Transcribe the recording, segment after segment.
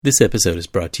This episode is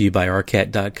brought to you by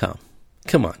RCAT.com.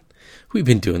 Come on, we've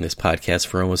been doing this podcast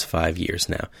for almost 5 years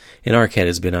now, and RCAT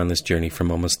has been on this journey from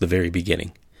almost the very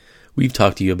beginning. We've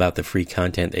talked to you about the free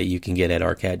content that you can get at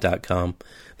RCAT.com,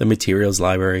 the materials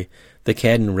library, the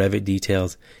CAD and Revit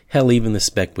details, hell, even the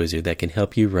spec wizard that can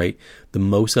help you write the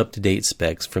most up-to-date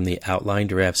specs from the outline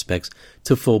draft specs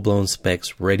to full-blown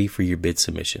specs ready for your bid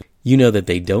submission. You know that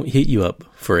they don't hit you up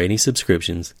for any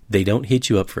subscriptions, they don't hit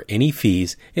you up for any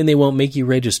fees, and they won't make you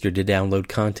register to download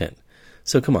content.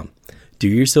 So come on, do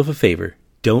yourself a favor,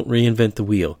 don't reinvent the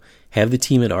wheel. Have the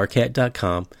team at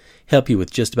RCAT.com help you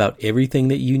with just about everything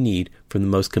that you need from the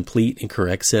most complete and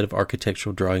correct set of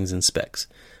architectural drawings and specs.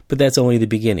 But that's only the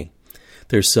beginning.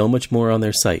 There's so much more on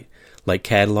their site, like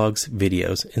catalogs,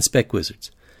 videos, and spec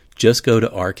wizards. Just go to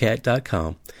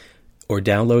RCAT.com or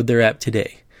download their app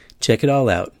today. Check it all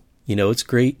out. You know it's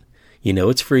great, you know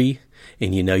it's free,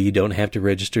 and you know you don't have to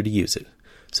register to use it.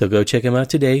 So go check them out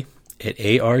today at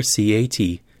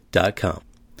arcat.com.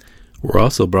 We're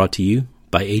also brought to you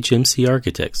by HMC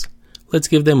Architects. Let's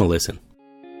give them a listen.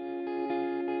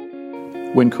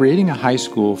 When creating a high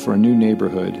school for a new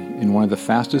neighborhood in one of the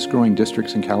fastest growing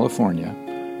districts in California,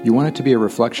 you want it to be a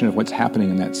reflection of what's happening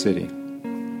in that city.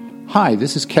 Hi,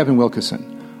 this is Kevin Wilkeson.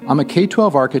 I'm a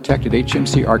K-12 architect at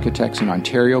HMC Architects in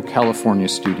Ontario, California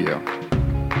studio.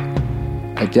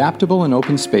 Adaptable and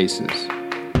open spaces,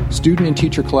 student and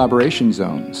teacher collaboration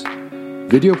zones,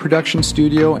 video production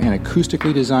studio, and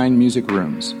acoustically designed music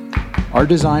rooms. Our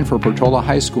design for Portola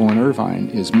High School in Irvine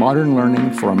is modern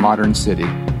learning for a modern city.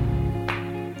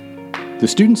 The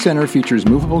Student Center features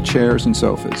movable chairs and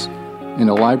sofas, and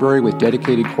a library with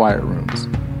dedicated quiet rooms,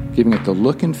 giving it the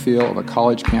look and feel of a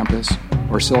college campus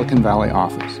or Silicon Valley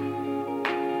office.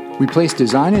 We place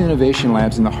design and innovation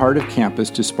labs in the heart of campus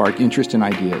to spark interest and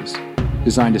ideas.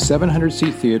 Designed a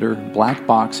 700-seat theater, black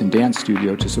box, and dance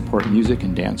studio to support music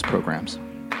and dance programs.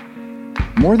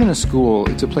 More than a school,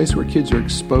 it's a place where kids are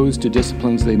exposed to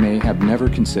disciplines they may have never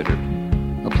considered.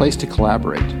 A place to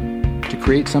collaborate, to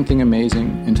create something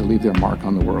amazing, and to leave their mark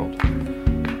on the world.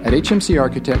 At HMC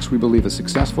Architects, we believe a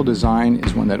successful design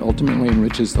is one that ultimately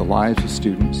enriches the lives of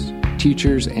students,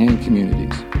 teachers, and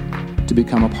communities. To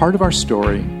become a part of our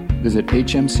story, visit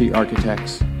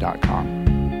hmcarchitects.com.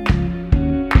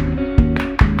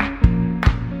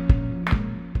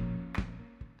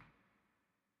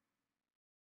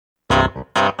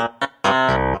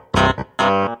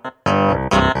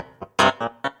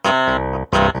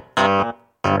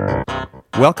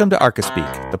 Welcome to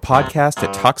ArchiSpeak, the podcast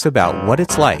that talks about what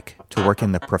it's like to work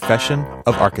in the profession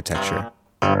of architecture.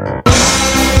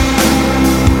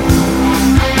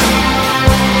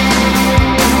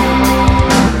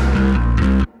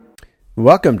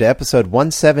 Welcome to episode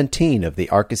 117 of the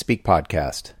ArchiSpeak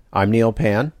podcast. I'm Neil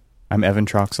Pan. I'm Evan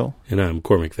Troxel. And I'm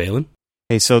Cormac Phelan.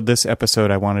 Hey, so this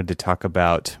episode I wanted to talk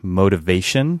about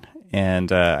motivation,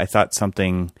 and I thought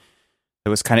something that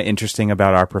was kind of interesting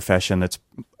about our profession that's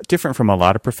different from a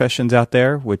lot of professions out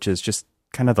there, which is just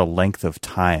kind of the length of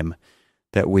time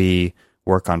that we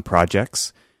work on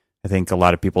projects. I think a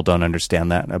lot of people don't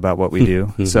understand that about what we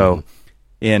do. So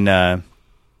in,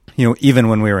 even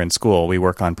when we were in school, we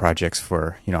work on projects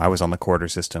for, I was on the quarter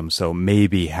system, so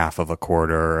maybe half of a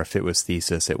quarter, or if it was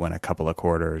thesis, it went a couple of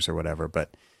quarters or whatever.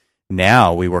 But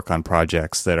now we work on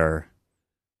projects that are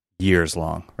years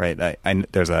long, right?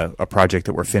 There's a project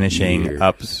that we're finishing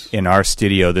up in our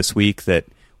studio this week that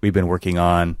we've been working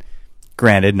on,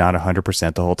 granted, not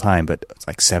 100% the whole time, but it's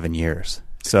like 7 years.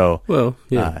 So,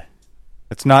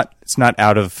 it's not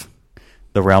out of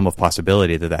the realm of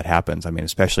possibility that happens. I mean,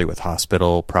 especially with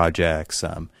hospital projects,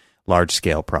 large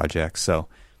scale projects. So,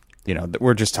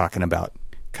 we're just talking about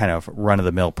kind of run of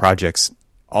the mill projects.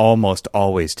 Almost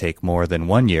always take more than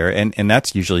 1 year, and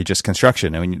that's usually just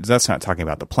construction. I mean, that's not talking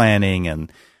about the planning and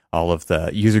all of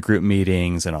the user group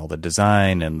meetings and all the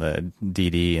design and the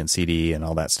DD and CD and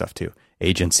all that stuff too.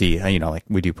 Agency, like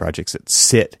we do projects that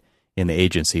sit in the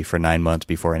agency for 9 months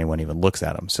before anyone even looks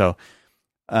at them. So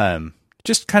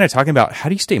just kind of talking about how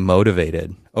do you stay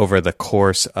motivated over the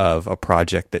course of a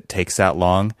project that takes that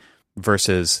long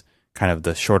versus kind of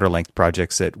the shorter length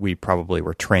projects that we probably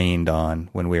were trained on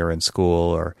when we were in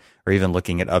school, or even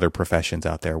looking at other professions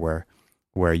out there where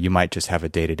you might just have a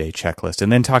day-to-day checklist.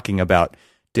 And then talking about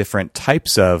different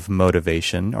types of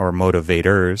motivation or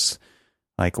motivators,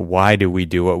 like why do we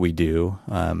do what we do?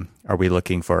 Are we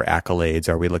looking for accolades?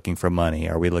 Are we looking for money?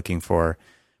 Are we looking for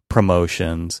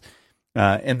promotions?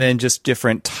 And then just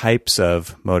different types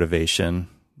of motivation.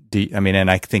 And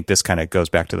I think this kind of goes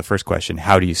back to the first question.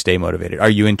 How do you stay motivated? Are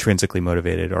you intrinsically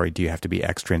motivated, or do you have to be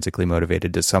extrinsically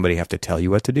motivated? Does somebody have to tell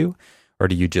you what to do? Or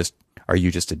are you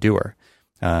just a doer?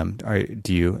 I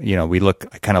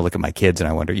kind of look at my kids and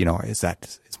I wonder, is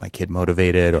my kid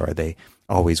motivated, or are they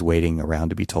always waiting around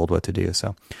to be told what to do?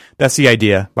 So that's the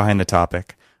idea behind the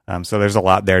topic. So there's a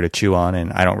lot there to chew on,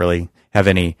 and I don't really have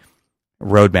any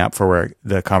roadmap for where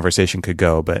the conversation could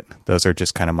go, but those are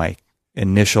just kind of my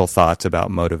initial thoughts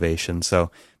about motivation.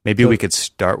 So maybe we could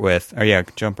start with,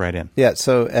 jump right in. Yeah.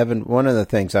 So Evan, one of the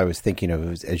things I was thinking of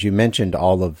was, as you mentioned,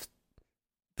 all of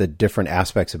the different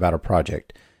aspects about a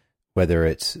project, whether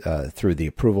it's through the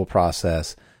approval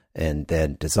process and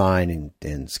then design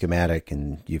and schematic,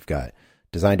 and you've got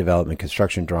design, development,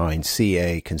 construction drawing,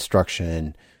 CA,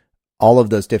 construction, all of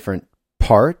those different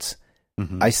parts.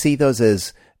 Mm-hmm. I see those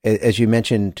as you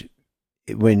mentioned,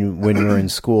 when we're in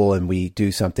school and we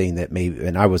do something that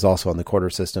and I was also on the quarter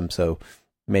system, so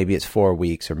maybe it's 4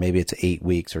 weeks or maybe it's 8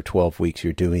 weeks or 12 weeks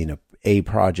you're doing a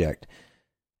project.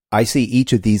 I see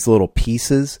each of these little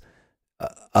pieces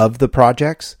of the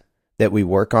projects that we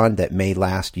work on that may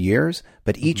last years,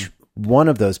 but each one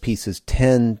of those pieces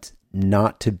tend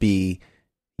not to be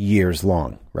years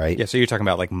long, right? Yeah, so you're talking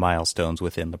about like milestones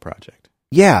within the project.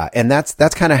 Yeah, and that's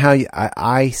kind of how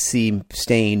I see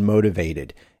staying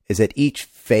motivated, is that each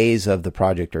phase of the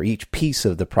project or each piece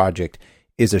of the project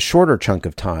is a shorter chunk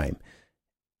of time,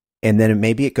 and then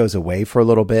maybe it goes away for a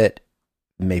little bit,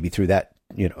 maybe through that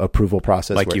approval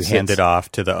process. Like you hand it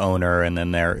off to the owner, and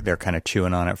then they're kind of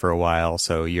chewing on it for a while,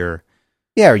 so you're...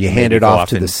 Yeah, or you hand it off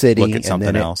to the city. Look at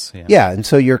something else. Yeah, and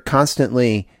so you're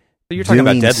constantly you're talking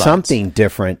doing about deadlines. Something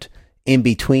different in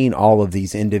between all of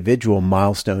these individual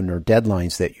milestone or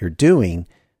deadlines that you're doing,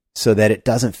 so that it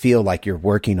doesn't feel like you're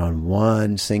working on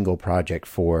one single project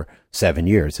for 7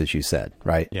 years, as you said,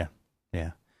 right? Yeah.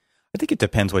 I think it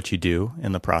depends what you do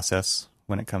in the process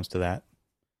when it comes to that.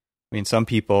 I mean, some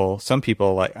people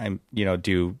like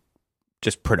do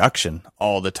just production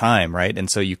all the time, right? And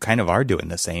so you kind of are doing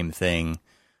the same thing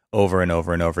over and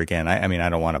over and over again. I mean, I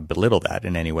don't want to belittle that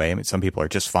in any way. I mean, some people are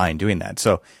just fine doing that.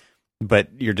 So, but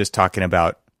you're just talking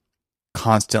about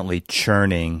constantly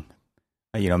churning.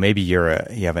 Maybe you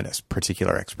have a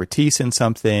particular expertise in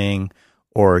something,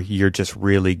 or you're just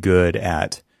really good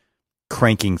at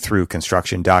cranking through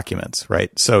construction documents,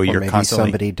 right? So you're constantly...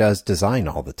 somebody does design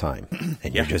all the time,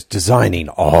 and you're just designing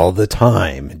all the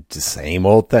time. It's the same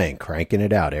old thing, cranking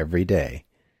it out every day.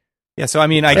 Yeah, so I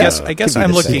mean, I guess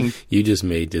I'm looking... You just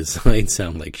made design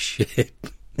sound like shit.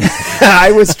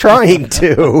 I was trying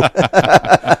to.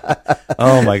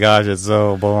 Oh my gosh, it's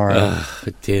so boring.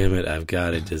 Damn it, I've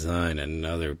got to design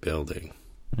another building.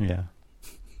 Yeah.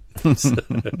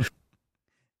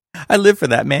 I live for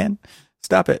that, man.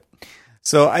 Stop it.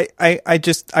 So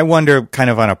I wonder, kind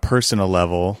of on a personal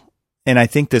level, and I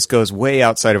think this goes way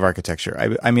outside of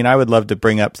architecture. I mean, I would love to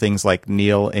bring up things like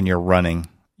Neil in your running,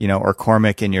 or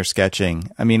Cormac in your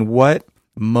sketching. I mean, what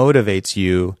motivates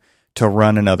you to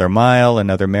run another mile,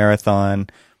 another marathon?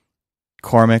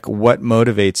 Cormac, what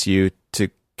motivates you to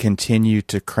continue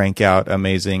to crank out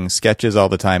amazing sketches all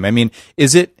the time? I mean,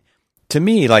 is it, to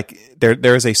me, like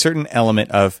there is a certain element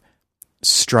of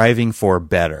striving for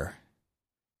better.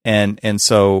 And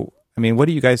so, I mean, what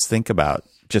do you guys think about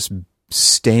just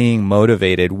staying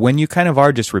motivated when you kind of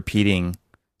are just repeating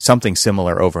something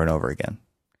similar over and over again?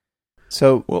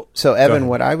 So Evan,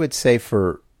 what I would say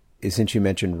is, since you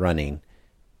mentioned running,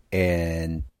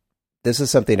 and this is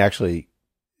something actually,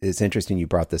 it's interesting you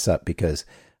brought this up, because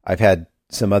I've had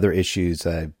some other issues.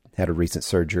 I had a recent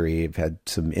surgery. I've had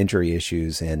some injury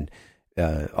issues, and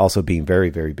also being very,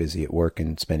 very busy at work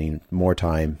and spending more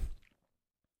time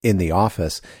in the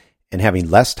office and having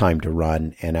less time to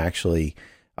run. And actually,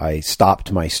 I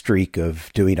stopped my streak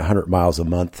of doing 100 miles a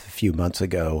month a few months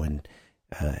ago, and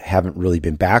haven't really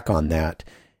been back on that.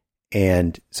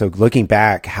 And so looking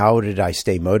back, how did I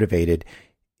stay motivated?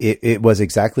 It was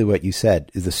exactly what you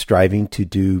said, is the striving to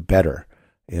do better.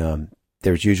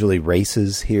 There's usually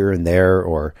races here and there,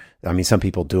 or, I mean, some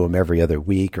people do them every other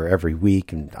week or every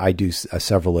week, and I do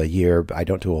several a year, but I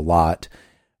don't do a lot.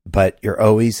 But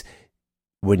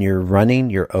when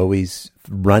you're always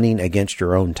running against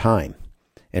your own time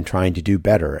and trying to do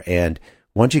better. And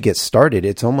once you get started,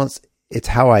 it's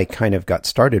how I kind of got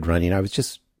started running. I was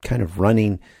just kind of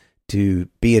running to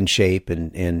be in shape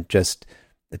and just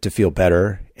to feel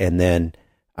better. And then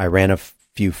I ran a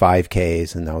few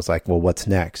 5Ks, and I was like, well, what's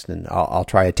next? And I'll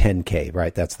try a 10K,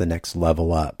 right? That's the next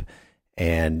level up.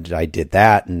 And I did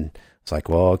that, and it's like,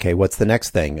 well, okay, what's the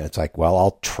next thing? It's like, well,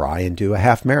 I'll try and do a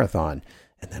half marathon.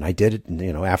 And then I did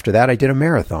it, after that I did a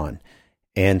marathon.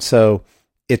 And so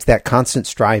it's that constant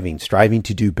striving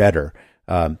to do better.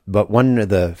 But one of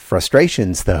the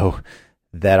frustrations, though,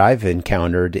 that I've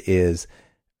encountered is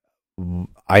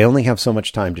I only have so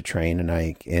much time to train,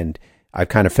 and I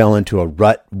kind of fell into a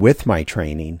rut with my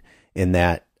training in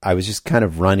that I was just kind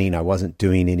of running. I wasn't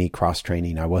doing any cross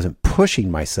training. I wasn't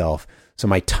pushing myself. So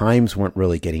my times weren't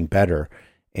really getting better.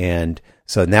 And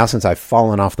so now since I've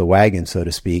fallen off the wagon, so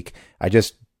to speak, I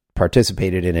just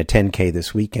participated in a 10K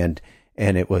this weekend,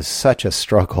 and it was such a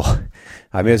struggle.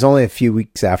 I mean, it was only a few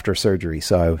weeks after surgery,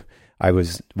 so I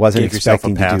wasn't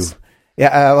expecting to do.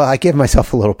 Yeah, well, I give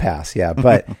myself a little pass. Yeah,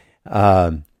 but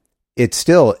it's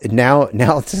still now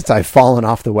since I've fallen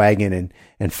off the wagon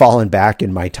and fallen back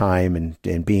in my time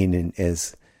and being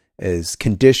as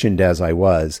conditioned as I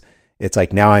was. It's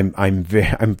like now I'm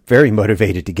very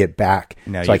motivated to get back,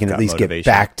 now so I can at least motivation.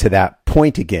 get back to that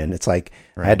point again. It's like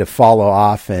I had to follow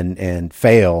off and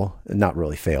fail, not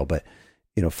really fail, but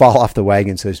fall off the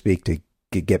wagon, so to speak,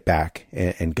 to get back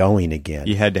and going again.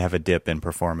 You had to have a dip in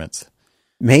performance.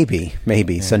 Maybe.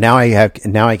 Yeah. So now I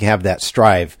have that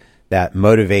strive, that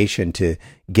motivation to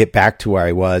get back to where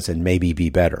I was and maybe be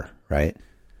better. Right.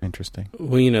 Interesting.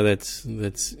 Well, that's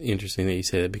interesting that you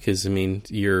say that, because I mean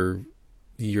you're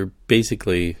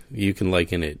basically, you can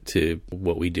liken it to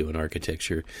what we do in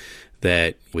architecture,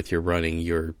 that with your running,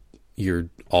 you're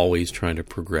always trying to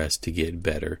progress to get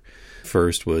better.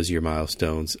 First was your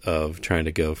milestones of trying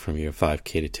to go from your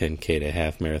 5K to 10K to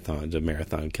half marathon to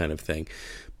marathon kind of thing.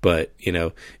 But,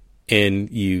 and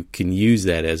you can use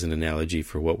that as an analogy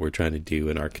for what we're trying to do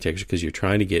in architecture, because you're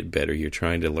trying to get better. You're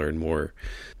trying to learn more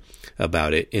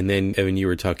about it. And then, Evan, you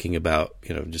were talking about,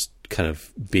 just kind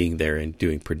of being there and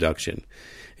doing production.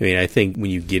 I mean, I think when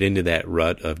you get into that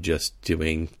rut of just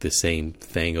doing the same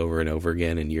thing over and over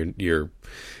again, and you're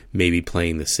maybe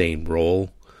playing the same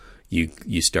role,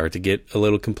 you start to get a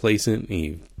little complacent, and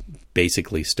you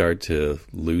basically start to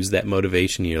lose that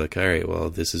motivation. You're like, all right, well,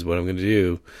 this is what I'm going to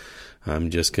do. I'm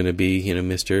just going to be,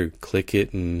 Mr. Click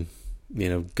it and,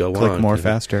 go click on. Click more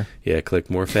faster. Yeah, click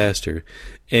more faster.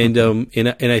 And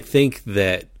and I think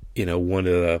that, one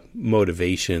of the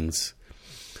motivations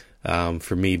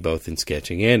for me, both in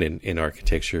sketching and in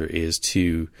architecture, is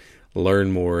to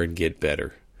learn more and get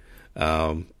better.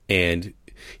 And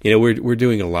we're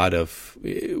doing a lot of.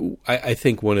 I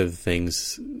think one of the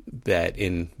things that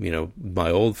in my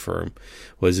old firm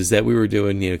is that we were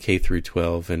doing K through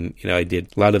 12, and I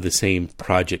did a lot of the same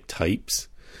project types,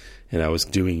 and I was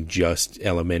doing just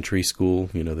elementary school,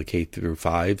 the K through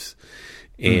 5s,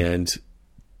 and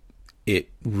it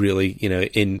really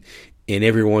in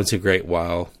every once in a great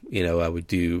while, I would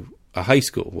do a high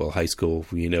school. Well, high school,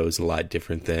 is a lot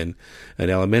different than an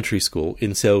elementary school.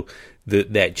 And so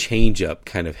that change up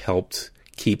kind of helped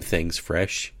keep things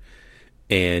fresh.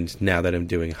 And now that I'm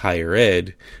doing higher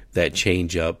ed, that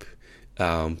change up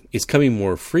is coming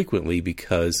more frequently,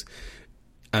 because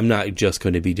I'm not just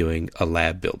going to be doing a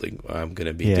lab building. I'm going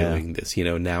to be doing this.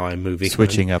 Now I'm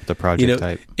switching up the project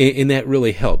type, and that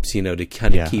really helps. To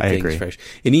kind of keep things fresh.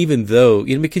 And even though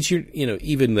because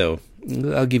even though,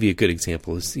 I'll give you a good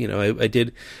example. Is I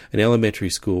did an elementary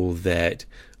school that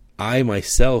I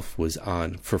myself was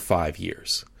on for 5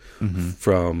 years,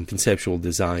 from conceptual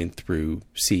design through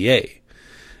CA.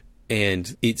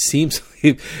 And it seems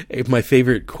like my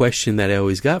favorite question that I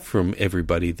always got from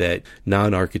everybody that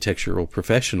non-architectural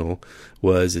professional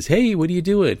is, hey, what are you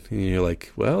doing? And you're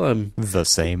like, well, I'm the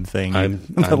same thing. I'm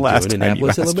doing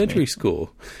Annapolis Elementary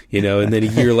School, and then a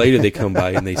year later they come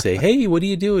by and they say, hey, what are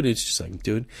you doing? It's just like,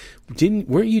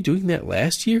 weren't you doing that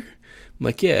last year? I'm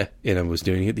like, yeah, and I was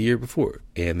doing it the year before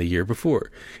and the year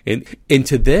before. And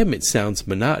to them, it sounds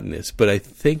monotonous, but I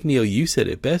think, Neil, you said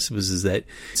it best, is that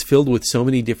it's filled with so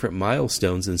many different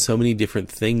milestones and so many different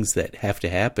things that have to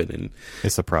happen. And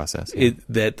it's a process.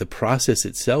 That the process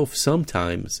itself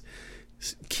sometimes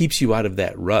keeps you out of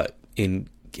that rut and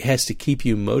has to keep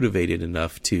you motivated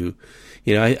enough to,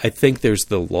 I think there's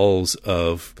the lulls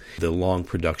of the long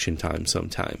production time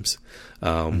sometimes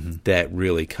that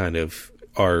really kind of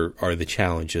are the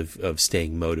challenge of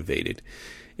staying motivated.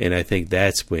 And I think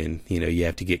that's when, you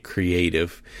have to get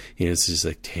creative. It's just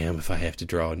like, damn, if I have to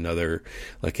draw another,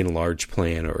 like, enlarged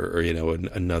plan or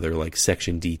another, like,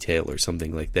 section detail or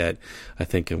something like that, I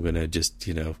think I'm going to just,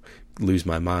 lose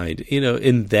my mind,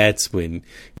 and that's when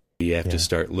you have to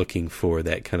start looking for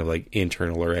that kind of, like,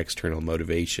 internal or external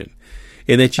motivation.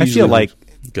 And that's usually...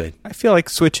 I feel like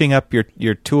switching up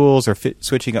your tools, or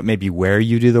switching up maybe where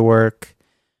you do the work,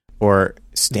 or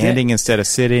standing instead of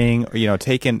sitting, or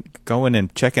going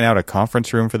and checking out a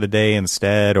conference room for the day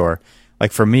instead, or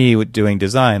like for me with doing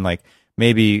design, like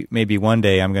maybe one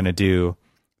day I'm going to do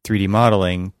 3D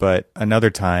modeling, but another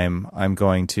time I'm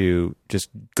going to just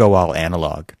go all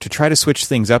analog, to try to switch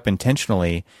things up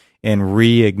intentionally and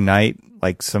reignite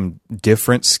like some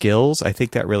different skills. I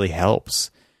think that really helps.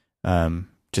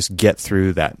 just get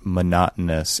through that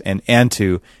monotonous and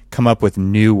to come up with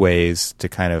new ways to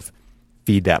kind of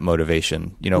feed that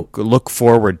motivation. Look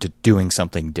forward to doing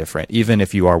something different, even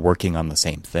if you are working on the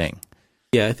same thing.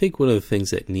 Yeah, I think one of the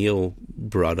things that Neil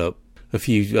brought up a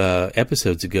few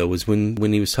episodes ago was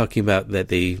when he was talking about that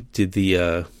they did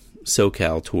the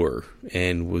SoCal tour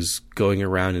and was going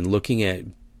around and looking at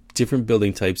different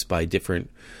building types by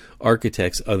different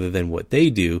architects other than what they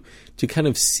do to kind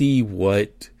of see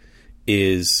what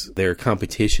is their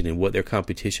competition and what their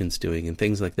competition's doing and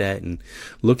things like that, and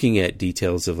looking at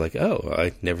details of like, oh,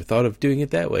 I never thought of doing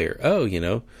it that way, or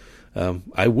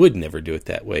I would never do it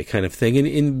that way, kind of thing.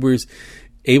 And we're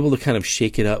able to kind of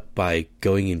shake it up by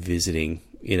going and visiting,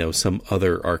 some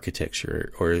other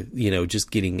architecture, or,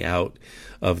 just getting out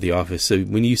of the office. So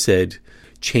when you said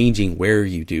changing where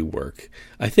you do work,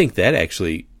 I think that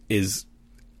actually is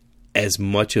as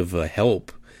much of a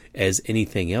help as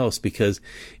anything else, because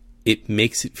it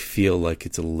makes it feel like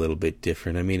it's a little bit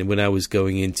different. I mean, when I was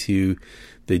going into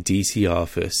the DC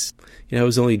office, I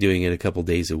was only doing it a couple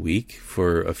days a week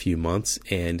for a few months,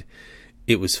 and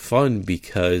it was fun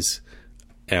because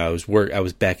I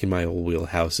was back in my old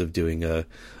wheelhouse of doing a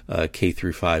K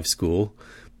through 5 school,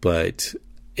 but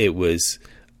I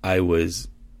was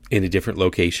in a different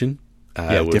location.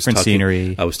 Different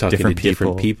scenery. I was talking to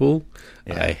different people.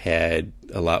 Yeah. I had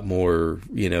a lot more,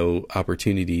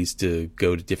 opportunities to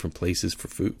go to different places for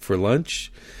food, for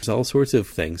lunch. There's all sorts of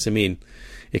things. I mean,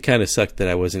 it kind of sucked that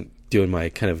I wasn't doing my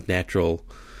kind of natural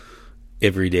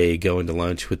everyday going to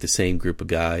lunch with the same group of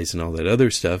guys and all that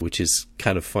other stuff, which is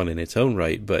kind of fun in its own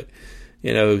right. But,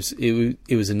 it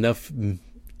was enough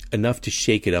to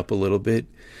shake it up a little bit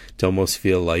to almost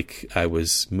feel like I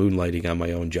was moonlighting on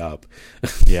my own job.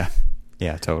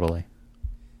 Yeah, totally.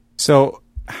 So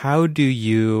how do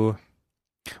you...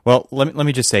 Well, let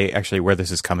me just say actually where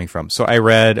this is coming from. So I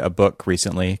read a book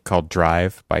recently called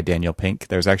Drive by Daniel Pink.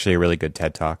 There's actually a really good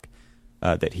TED Talk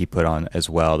that he put on as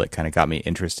well that kind of got me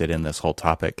interested in this whole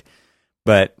topic.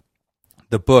 But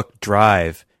the book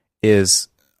Drive is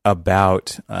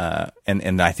about,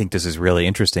 and I think this is really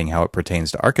interesting how it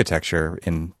pertains to architecture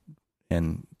in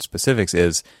specifics,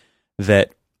 is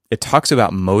that it talks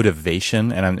about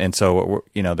motivation, and so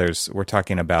we're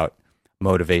talking about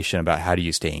motivation, about how do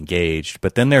you stay engaged,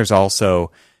 but then there's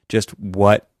also just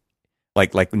what,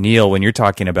 like Neil, when you're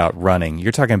talking about running,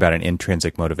 you're talking about an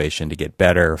intrinsic motivation to get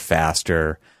better,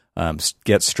 faster,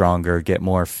 get stronger, get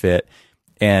more fit,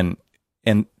 and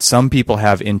some people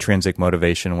have intrinsic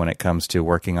motivation when it comes to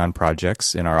working on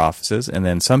projects in our offices, and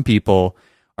then some people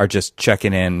are just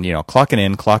checking in,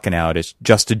 clocking out. It's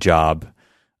just a job.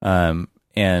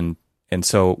 And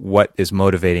so what is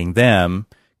motivating them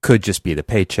could just be the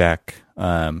paycheck,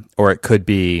 or it could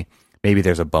be maybe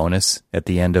there's a bonus at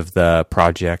the end of the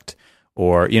project,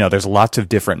 or, there's lots of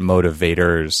different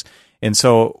motivators. And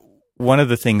so one of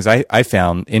the things I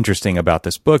found interesting about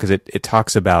this book is it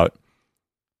talks about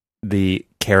the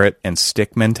carrot and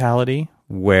stick mentality,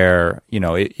 where,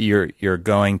 you're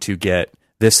going to get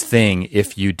this thing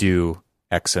if you do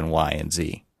X and Y and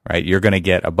Z, right? You're going to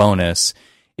get a bonus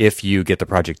if you get the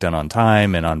project done on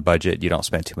time and on budget, you don't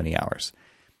spend too many hours.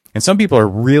 And some people are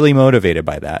really motivated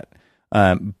by that.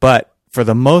 But for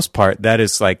the most part, that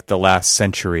is like the last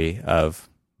century of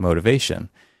motivation.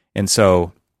 And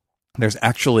so there's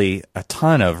actually a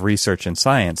ton of research and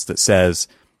science that says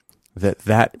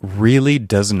that really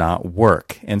does not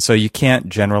work. And so you can't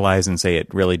generalize and say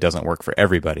it really doesn't work for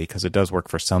everybody, because it does work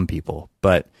for some people.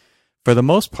 But for the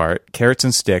most part, carrots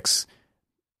and sticks,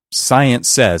 science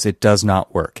says it does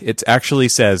not work. It actually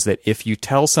says that if you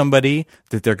tell somebody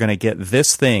that they're going to get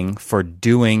this thing for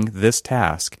doing this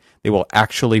task, they will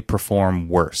actually perform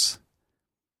worse.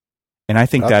 And I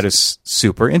think that is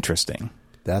super interesting.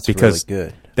 That's because really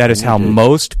good. That is how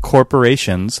most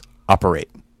corporations operate.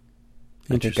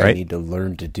 I think I need to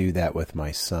learn to do that with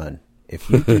my son. If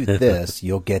you do this,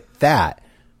 you'll get that.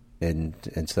 And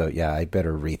so, yeah, I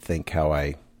better rethink how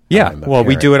I... Yeah, well,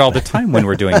 we do it all the time when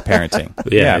we're doing parenting.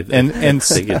 And I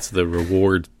think it's the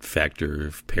reward factor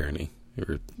of parenting.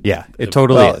 It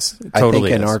totally is. It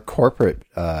totally I think in our corporate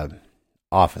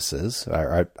offices,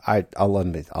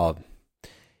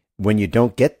 when you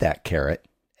don't get that carrot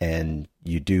and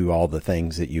you do all the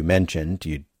things that you mentioned,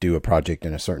 you do a project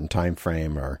in a certain time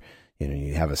frame, or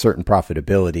you have a certain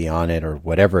profitability on it, or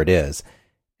whatever it is,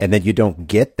 and then you don't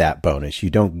get that bonus, you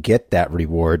don't get that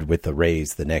reward with the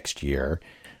raise the next year.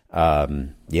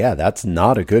 yeah, that's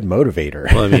not a good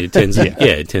motivator. Well, I mean, it tends,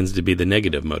 it tends to be the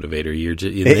negative motivator. You're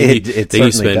just,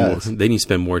 then you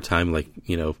spend more time, like,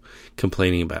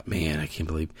 complaining about, man, I can't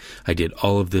believe I did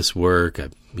all of this work. I,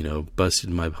 busted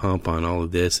my hump on all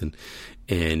of this, and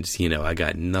I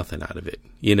got nothing out of it.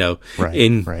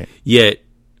 Right. Yet,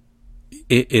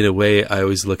 in a way, I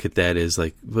always look at that as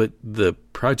like, but the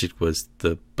project was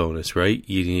the bonus, right?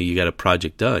 You got a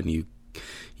project done.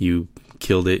 You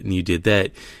killed it and you did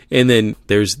that. And then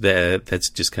there's that's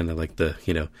just kind of like the,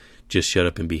 just shut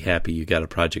up and be happy. You got a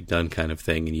project done kind of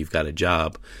thing, and you've got a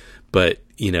job. But,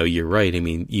 you're right. I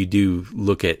mean, you do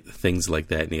look at things like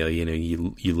that, Neil.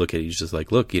 You look at it, you're just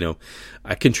like, look,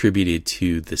 I contributed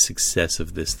to the success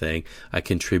of this thing. I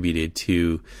contributed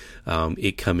to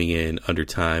it coming in under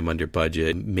time, under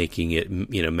budget, making it,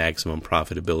 maximum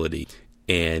profitability.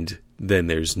 And then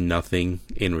there's nothing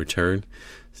in return.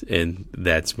 And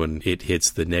that's when it hits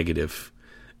the negative.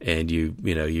 And you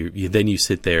then you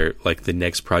sit there, like the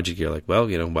next project, you're like, well,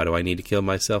 why do I need to kill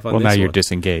myself on this one? Well, now you're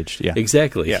disengaged. Yeah,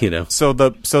 exactly. Yeah. So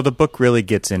the book really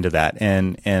gets into that,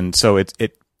 and so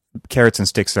it carrots and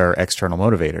sticks are external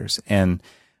motivators. And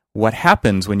what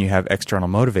happens when you have external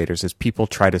motivators is people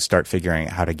try to start figuring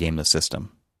out how to game the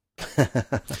system,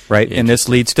 right? And this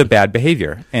leads to bad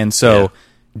behavior. And so,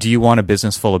 do you want a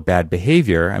business full of bad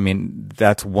behavior? I mean,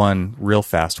 that's one real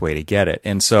fast way to get it.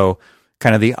 And so,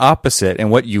 kind of the opposite,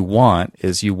 and what you want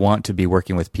is you want to be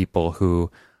working with people who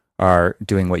are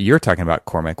doing what you're talking about,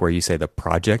 Cormac, where you say the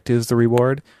project is the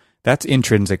reward. That's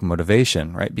intrinsic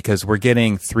motivation, right? Because we're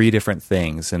getting three different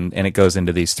things, and it goes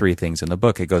into these three things in the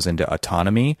book. It goes into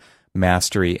autonomy,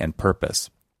 mastery, and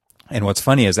purpose. And what's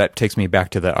funny is that takes me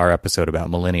back to our episode about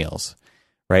millennials,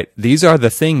 right? These are the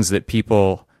things that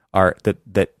people are,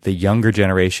 that the younger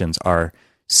generations are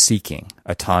seeking: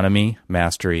 autonomy,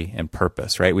 mastery, and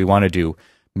purpose, right? We want to do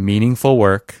meaningful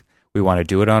work. We want to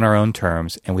do it on our own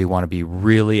terms, and we want to be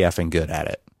really effing good at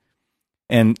it.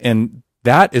 And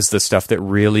that is the stuff that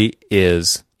really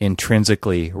is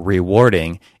intrinsically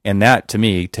rewarding. And that, to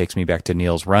me, takes me back to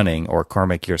Neil's running, or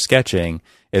Cormac, your sketching,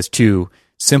 as two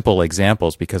simple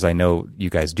examples, because I know you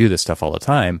guys do this stuff all the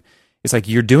time. It's like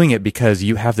you're doing it because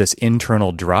you have this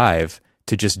internal drive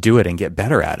to just do it and get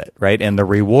better at it, right? And the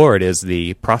reward is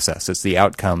the process. It's the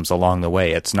outcomes along the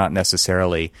way. It's not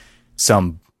necessarily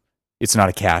it's not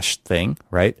a cash thing,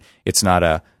 right?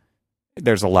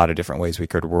 There's a lot of different ways we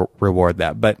could reward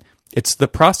that, but it's the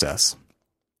process.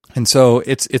 And so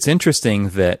it's interesting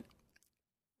that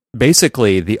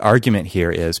basically the argument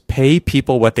here is pay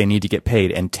people what they need to get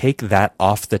paid and take that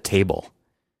off the table.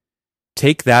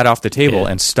 Take that off the table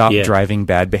and stop driving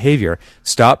bad behavior.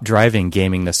 Stop driving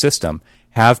gaming the system.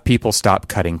 Have people stop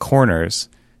cutting corners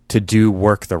to do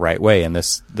work the right way. And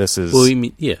this is, well, you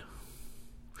mean,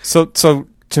 So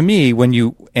to me, when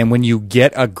you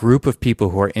get a group of people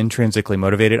who are intrinsically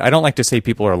motivated, I don't like to say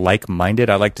people are like-minded.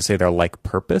 I like to say they're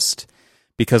like-purposed,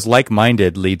 because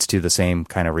like-minded leads to the same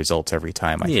kind of results every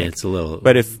time, I think. It's a little.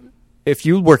 But if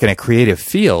you work in a creative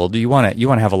field, you want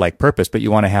to have a like purpose, but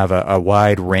you want to have a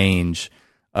wide range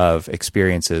of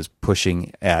experiences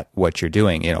pushing at what you're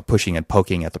doing, pushing and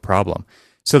poking at the problem,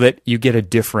 so that you get a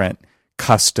different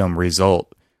custom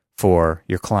result for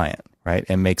your client, right?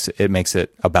 And makes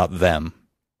it about them.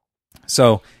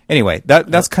 So anyway,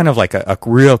 that's kind of like a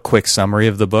real quick summary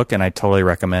of the book, and I totally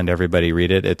recommend everybody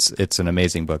read it. It's an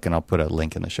amazing book, and I'll put a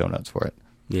link in the show notes for it.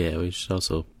 Yeah, we should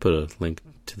also put a link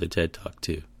to the TED Talk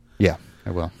too. Yeah,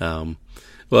 I will.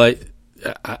 Well,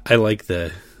 I like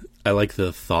the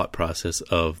thought process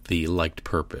of the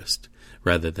like-purposed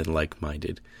rather than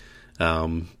like-minded,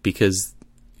 because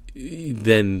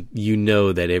then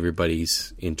that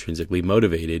everybody's intrinsically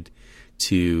motivated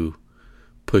to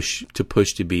push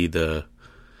to be the,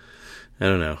 I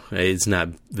don't know, it's not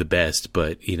the best,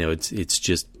 but it's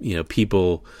just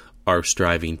people are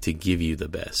striving to give you the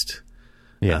best.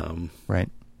 Yeah, right.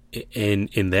 And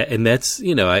that's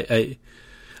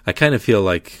I kind of feel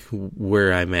like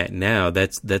where I'm at now,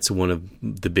 that's one of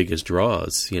the biggest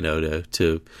draws,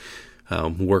 to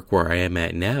work where I am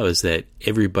at now, is that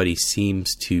everybody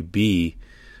seems to be,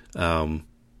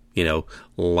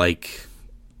 like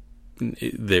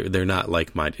they're not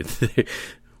like-minded.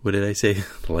 What did I say?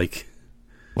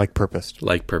 Like-purposed.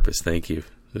 Like-purposed. Thank you.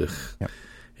 Yep.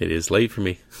 It is late for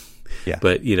me. Yeah.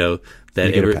 But that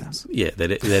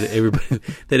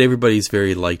everybody's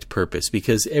very liked purpose,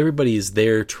 because everybody is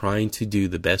there trying to do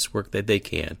the best work that they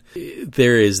can.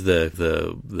 There is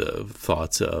the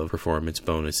thoughts of performance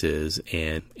bonuses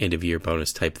and end of year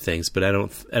bonus type things, but I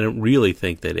don't really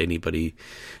think that anybody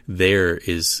there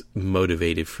is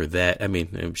motivated for that. I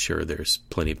mean, I'm sure there's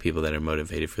plenty of people that are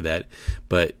motivated for that,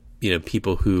 but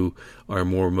people who are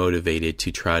more motivated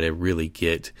to try to really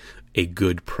get a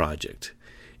good project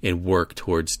and work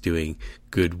towards doing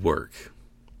good work.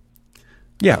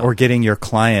 Yeah, or getting your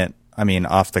client,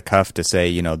 off the cuff to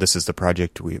say, this is the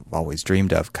project we've always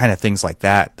dreamed of, kind of things like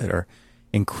that are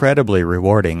incredibly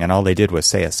rewarding, and all they did was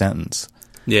say a sentence.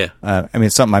 Yeah.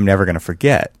 It's something I'm never going to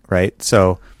forget, right?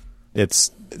 So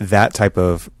it's that type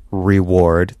of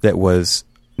reward that was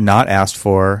not asked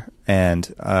for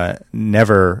and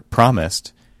never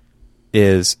promised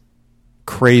is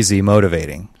crazy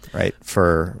motivating, right?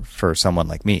 For someone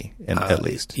like me, at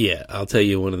least. Yeah, I'll tell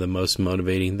you, one of the most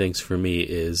motivating things for me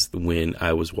is when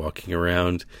I was walking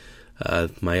around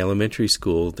my elementary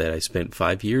school that I spent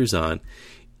 5 years on,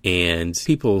 and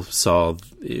people saw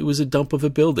it was a dump of a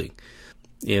building.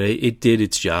 It did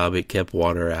its job. It kept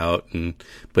water out,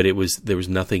 but there was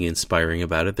nothing inspiring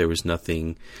about it. There was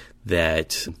nothing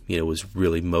that was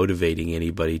really motivating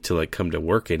anybody to come to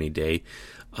work any day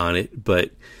on it.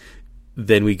 But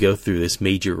then we go through this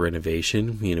major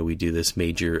renovation. We do this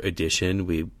major addition.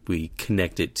 We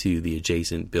connect it to the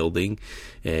adjacent building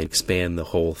and expand the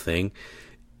whole thing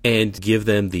and give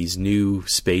them these new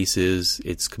spaces.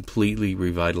 It's completely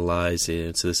revitalized, and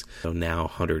it's this now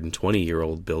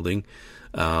 120-year-old building.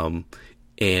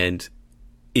 And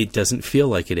it doesn't feel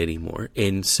like it anymore.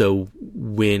 And so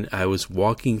when I was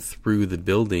walking through the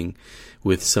building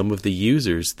with some of the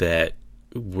users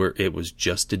it was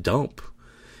just a dump.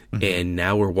 Mm-hmm. And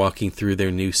now we're walking through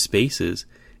their new spaces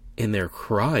and they're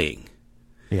crying.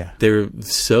 Yeah. They're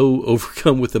so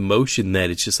overcome with emotion that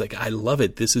it's just like, I love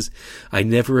it. I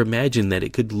never imagined that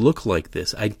it could look like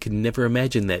this. I could never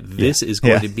imagine that this is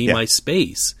going to be my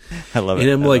space. I love it.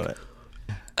 And I'm like,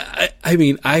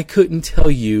 I couldn't tell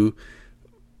you,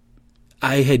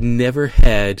 I had never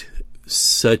had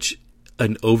such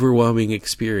an overwhelming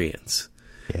experience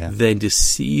than to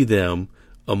see them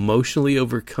emotionally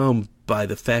overcome by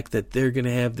the fact that they're going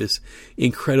to have this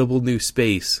incredible new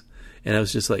space. And I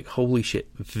was just like, holy shit,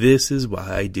 this is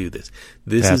why I do this.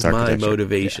 This is my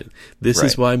motivation. Yeah. This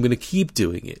is why I'm going to keep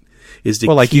doing it, is to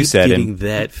keep you said, getting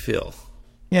that fill.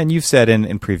 Yeah, and you've said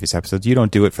in previous episodes, you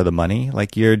don't do it for the money.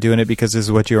 You're doing it because this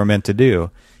is what you were meant to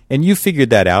do. And you figured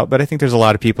that out, but I think there's a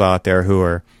lot of people out there who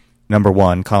are, number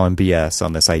one, calling BS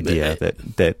on this idea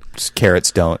that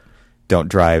carrots don't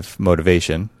drive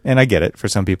motivation. And I get it. For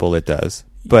some people it does.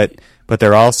 But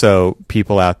there are also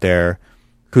people out there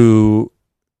who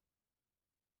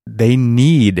they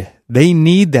need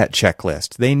that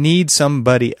checklist. They need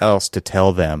somebody else to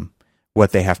tell them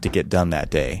what they have to get done that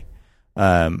day.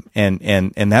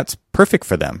 And that's perfect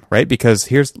for them, right? Because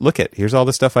here's all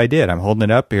the stuff I did. I'm holding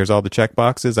it up. Here's all the check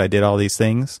boxes. I did all these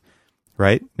things,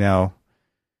 right? Now,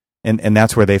 and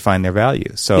that's where they find their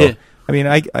value. So,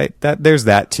 there's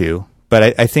that too.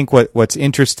 But I think what's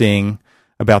interesting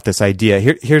about this idea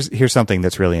here's something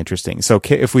that's really interesting. So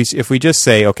if we just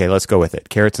say, okay, let's go with it.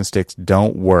 Carrots and sticks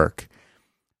don't work.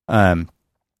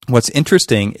 What's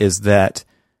interesting is that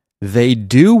they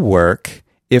do work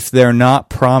if they're not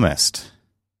promised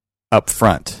up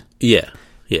front. Yeah.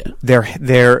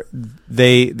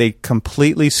 They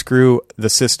completely screw the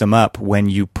system up when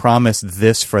you promise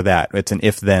this for that. It's an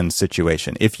if-then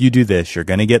situation. If you do this, you're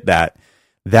going to get that.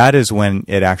 That is when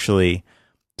it actually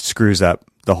screws up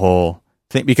the whole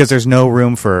thing, because there's no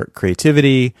room for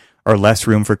creativity, or less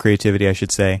room for creativity, I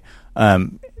should say.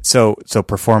 So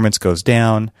performance goes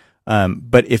down.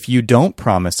 But if you don't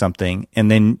promise something and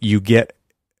then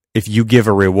if you give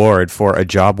a reward for a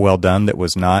job well done that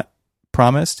was not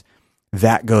promised,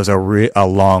 that goes a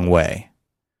long way,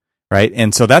 right?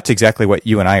 And so that's exactly what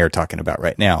you and I are talking about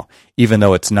right now, even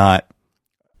though it's not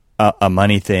a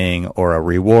money thing or a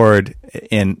reward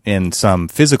in some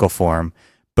physical form,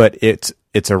 but it's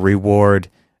a reward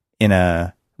in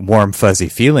a warm, fuzzy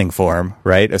feeling form,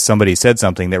 right? If somebody said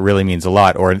something that really means a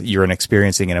lot, or you're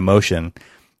experiencing an emotion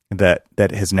that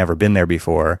has never been there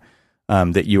before,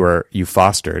 that you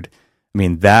fostered.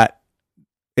 That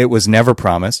it was never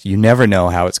promised. You never know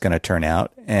how it's going to turn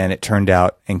out, and it turned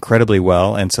out incredibly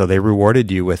well. And so they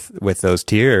rewarded you with those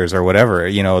tears or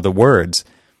whatever, the words.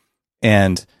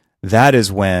 And that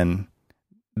is when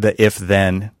the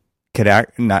if-then could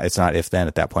act. It's not if-then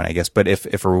at that point, I guess. But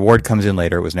if a reward comes in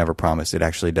later, it was never promised. It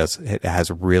actually does. It has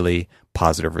really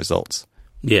positive results.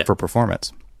 Yeah. For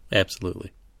performance.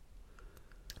 Absolutely.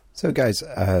 So, guys,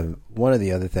 one of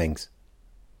the other things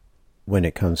when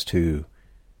it comes to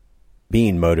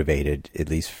being motivated, at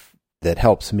least that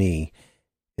helps me,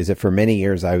 is that for many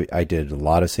years I did a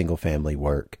lot of single family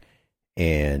work,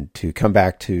 and to come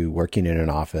back to working in an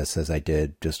office as I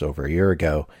did just over a year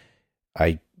ago,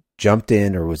 I jumped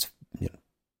in or was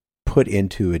put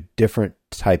into a different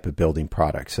type of building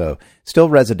product. So still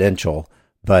residential,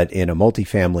 but in a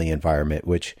multifamily environment,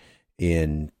 which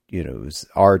in, it was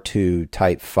R2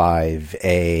 type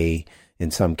 5A,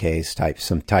 in some case,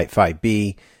 some type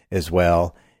 5B as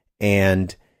well.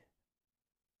 And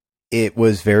it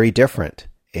was very different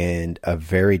and a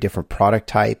very different product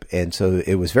type. And so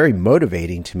it was very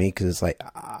motivating to me because it's like,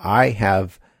 I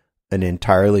have an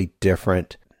entirely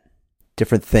different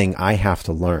thing I have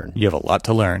to learn. You have a lot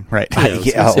to learn, right?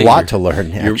 A lot to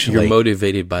learn, actually. You're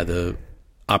motivated by the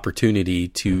opportunity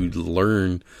to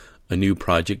learn a new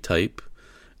project type.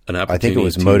 I think it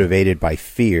was motivated by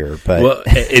fear, but well,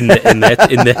 and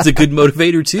that's a good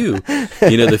motivator too.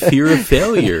 The fear of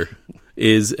failure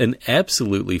is an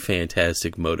absolutely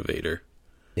fantastic motivator.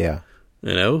 Yeah.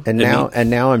 And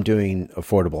now I'm doing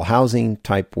affordable housing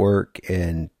type work,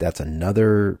 and that's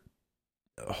another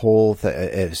whole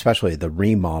especially the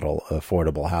remodel of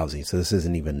affordable housing. So this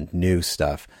isn't even new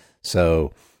stuff.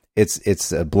 So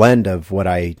it's a blend of what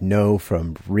I know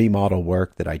from remodel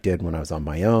work that I did when I was on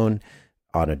my own,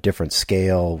 on a different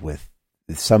scale with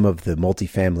some of the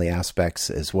multifamily aspects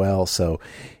as well. So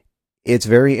it's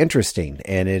very interesting,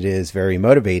 and it is very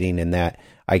motivating in that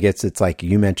I guess it's like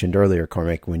you mentioned earlier,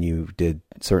 Cormac, when you did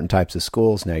certain types of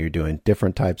schools, now you're doing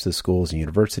different types of schools and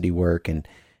university work. And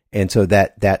so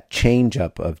that change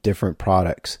up of different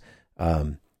products,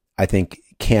 I think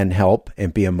can help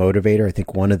and be a motivator. I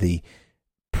think one of the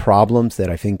problems that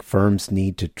I think firms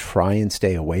need to try and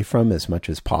stay away from as much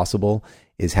as possible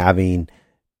is having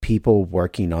people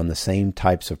working on the same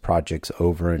types of projects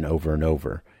over and over and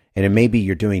over. And it may be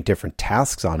you're doing different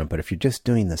tasks on them, but if you're just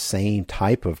doing the same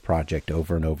type of project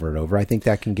over and over and over, I think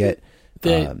that can get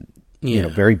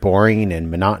very boring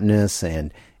and monotonous,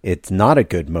 and it's not a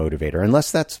good motivator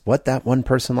unless that's what that one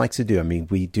person likes to do. I mean,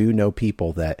 we do know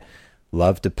people that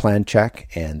love to plan check,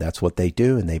 and that's what they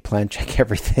do, and they plan check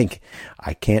everything.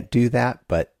 I can't do that,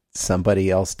 but somebody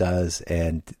else does,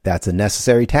 and that's a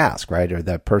necessary task, right? Or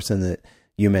that person that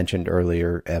you mentioned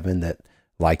earlier, Evan, that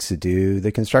likes to do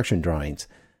the construction drawings.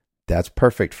 That's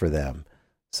perfect for them.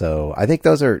 So I think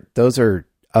those are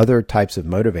other types of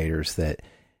motivators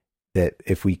that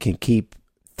if we can keep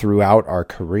throughout our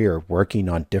career working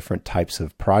on different types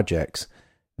of projects,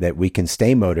 that we can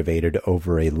stay motivated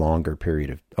over a long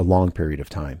period of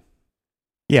time.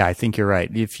 Yeah, I think you're right.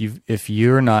 If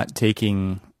you're not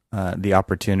taking the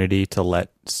opportunity to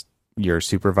let your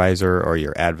supervisor or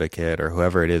your advocate or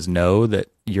whoever it is know that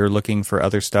you're looking for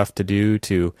other stuff to do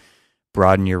to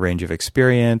broaden your range of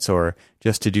experience or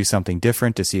just to do something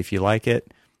different to see if you like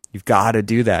it, you've got to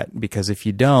do that. Because if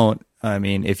you don't, I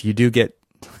mean, if you do get,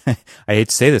 I hate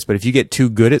to say this, but if you get too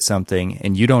good at something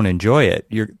and you don't enjoy it,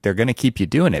 they're going to keep you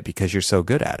doing it because you're so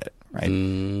good at it, right?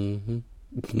 Mm-hmm.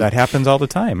 That happens all the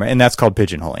time, right? And that's called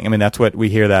pigeonholing. I mean, that's what we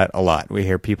hear that a lot. We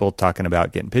hear people talking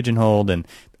about getting pigeonholed, and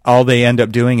all they end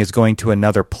up doing is going to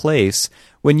another place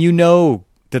when you know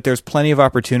that there's plenty of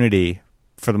opportunity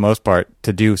for the most part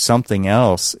to do something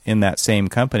else in that same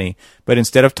company. But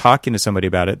instead of talking to somebody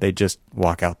about it, they just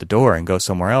walk out the door and go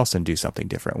somewhere else and do something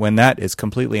different, when that is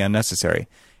completely unnecessary.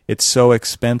 It's so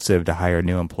expensive to hire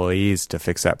new employees to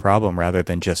fix that problem rather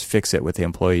than just fix it with the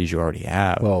employees you already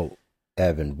have. Well,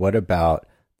 Evan, what about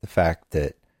the fact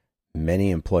that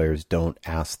many employers don't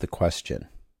ask the question?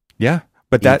 Yeah.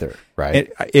 But either, right?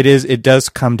 It does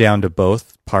come down to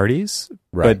both parties,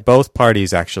 right? But both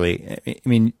parties actually, I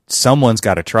mean, someone's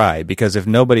got to try, because if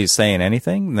nobody's saying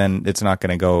anything, then it's not going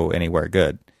to go anywhere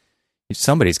good.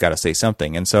 Somebody's got to say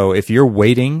something. And so if you're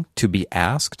waiting to be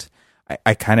asked,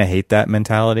 I kind of hate that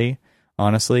mentality,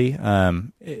 honestly.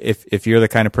 If you're the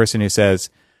kind of person who says,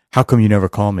 "How come you never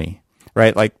call me?"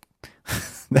 Right? Like,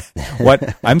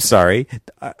 what? I'm sorry,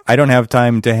 I don't have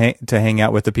time to hang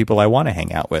out with the people I want to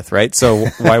hang out with, right? So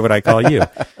why would I call you?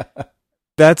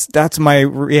 That's my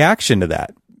reaction to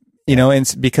that, and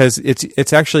it's because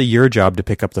it's actually your job to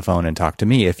pick up the phone and talk to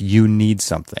me if you need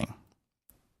something.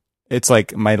 It's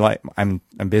like my life. I'm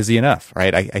busy enough,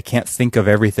 right? I can't think of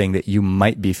everything that you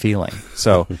might be feeling.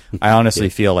 So I honestly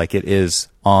feel like it is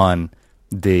on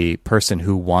the person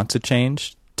who wants a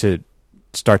change to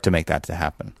start to make that to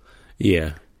happen.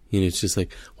 Yeah. It's just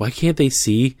like, why can't they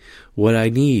see what I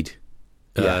need?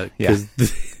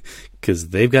 Because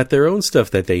they've got their own stuff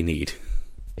that they need.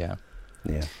 Yeah.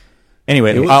 Yeah.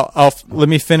 Anyway, let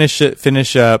me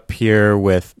finish up here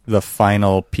with the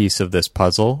final piece of this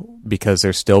puzzle, because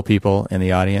there's still people in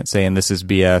the audience saying this is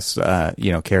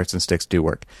BS. Carrots and sticks do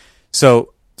work.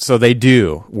 So they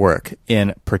do work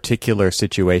in particular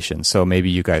situations. So maybe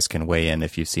you guys can weigh in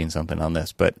if you've seen something on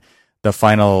this, but the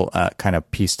final kind of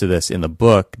piece to this in the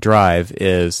book, Drive,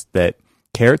 is that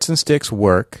carrots and sticks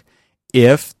work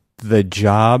if the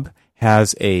job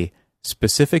has a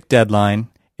specific deadline.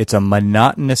 It's a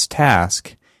monotonous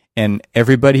task, and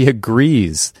everybody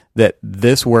agrees that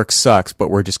this work sucks, but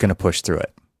we're just going to push through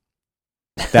it.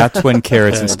 That's when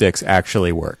carrots and sticks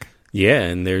actually work. Yeah,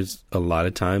 and there's a lot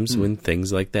of times when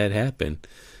things like that happen.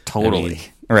 Totally.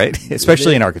 Right?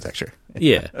 Especially in architecture.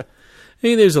 Yeah. I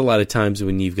mean, there's a lot of times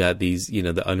when you've got these,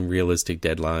 the unrealistic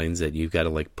deadlines that you've got to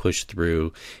like push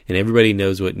through, and everybody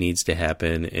knows what needs to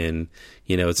happen. And,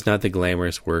 it's not the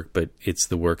glamorous work, but it's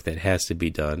the work that has to be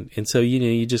done. And so,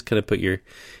 you just kind of put your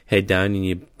head down and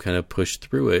you kind of push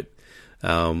through it.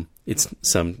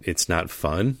 It's not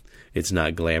fun. It's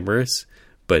not glamorous,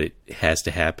 but it has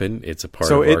to happen. It's a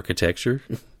part of architecture.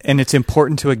 And it's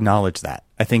important to acknowledge that,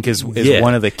 I think is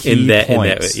one of the key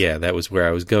points. That was where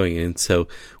I was going. And so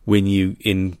when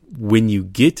you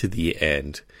get to the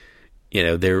end,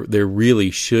 there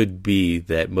really should be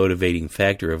that motivating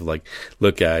factor of like,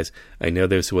 look, guys, I know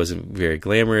this wasn't very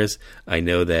glamorous. I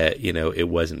know that, it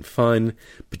wasn't fun,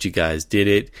 but you guys did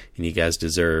it, and you guys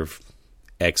deserve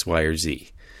X, Y, or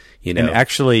Z. And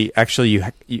actually, you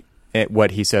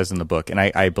what he says in the book, and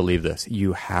I believe this,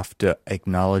 you have to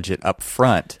acknowledge it up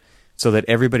front so that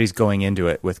everybody's going into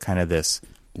it with kind of this,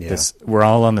 we're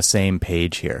all on the same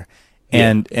page here.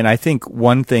 And I think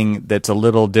one thing that's a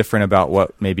little different about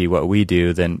what we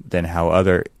do than how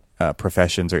other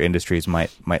professions or industries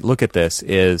might look at this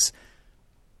is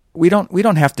we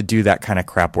don't have to do that kind of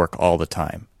crap work all the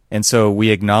time. And so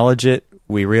we acknowledge it,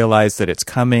 we realize that it's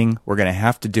coming, we're going to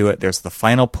have to do it. There's the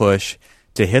final push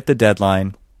to hit the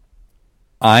deadline.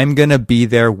 I'm going to be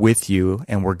there with you,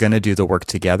 and we're going to do the work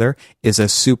together is a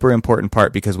super important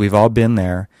part, because we've all been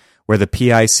there where the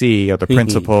PIC or the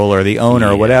principal or the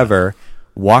owner or whatever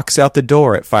walks out the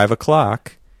door at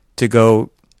 5:00 to go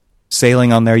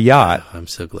sailing on their yacht. I'm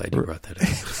so glad you brought that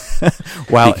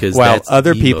up. while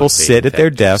other people sit at their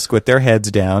desk with their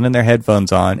heads down and their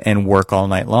headphones on and work all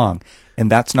night long. And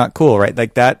that's not cool, right?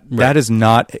 Like that is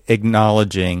not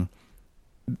acknowledging.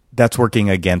 That's working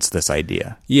against this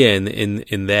idea. Yeah,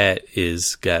 and that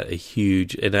is got a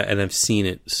huge, and I've seen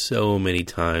it so many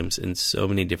times in so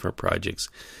many different projects,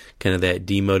 kind of that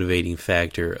demotivating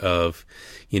factor of,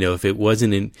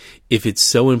 if it's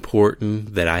so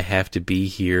important that I have to be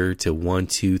here till 1,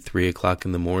 2, 3 o'clock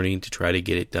in the morning to try to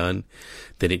get it done,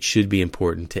 then it should be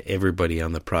important to everybody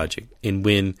on the project. And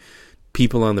when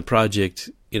people on the project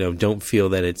don't feel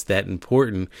that it's that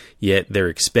important, yet they're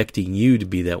expecting you to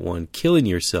be that one killing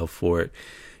yourself for it,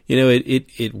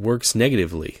 it works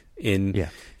negatively. And,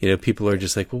 people are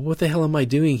just like, well, what the hell am I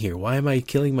doing here? Why am I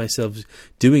killing myself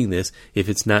doing this if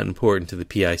it's not important to the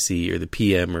PIC or the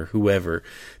PM or whoever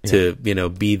to,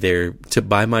 be there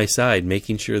by my side,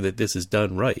 making sure that this is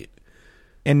done right.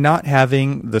 And not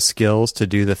having the skills to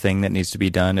do the thing that needs to be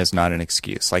done is not an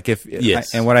excuse. Like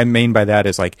and what I mean by that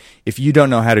is like, if you don't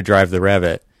know how to drive the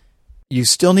Revit, you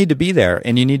still need to be there,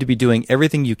 and you need to be doing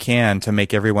everything you can to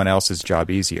make everyone else's job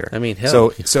easier. I mean,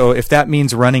 hell. So if that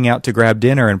means running out to grab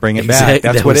dinner and bring it back,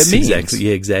 that's what it means.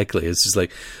 Exactly. It's just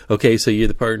like, okay, so you're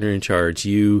the partner in charge.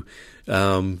 You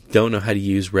don't know how to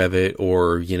use Revit,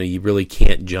 or, you really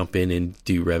can't jump in and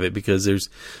do Revit because there's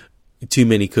too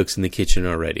many cooks in the kitchen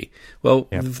already. Well,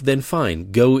 then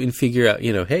fine. Go and figure out,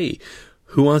 hey,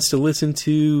 who wants to listen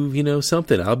to,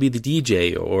 something? I'll be the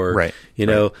DJ, or,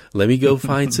 let me go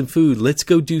find some food. Let's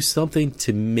go do something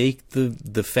to make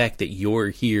the fact that you're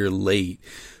here late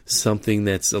something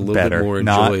that's a little bit more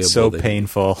enjoyable. Not so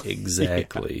painful.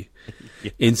 Exactly.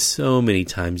 And so many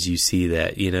times you see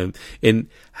that, and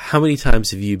how many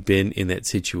times have you been in that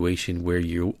situation where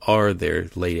you are there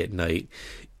late at night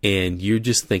and you're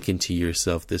just thinking to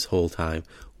yourself this whole time,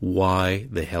 why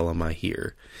the hell am I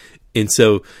here? And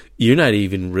so you're not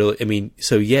even really,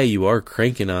 you are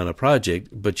cranking on a project,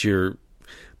 but you're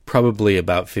probably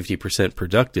about 50%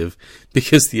 productive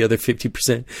because the other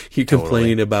 50% you're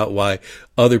complaining about why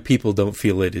other people don't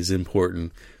feel it is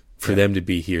important for them to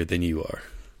be here than you are.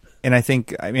 And I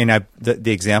think,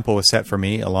 the example was set for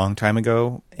me a long time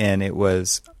ago, and it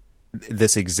was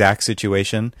this exact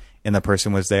situation, and the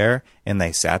person was there, and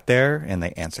they sat there, and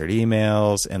they answered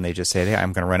emails, and they just said, hey,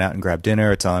 I'm going to run out and grab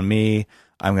dinner. It's on me.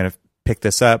 I'm going to pick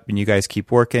this up, and you guys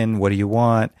keep working. What do you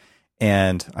want?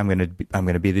 And I'm going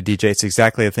to be the DJ. It's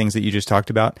exactly the things that you just talked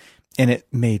about. And it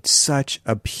made such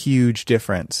a huge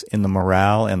difference in the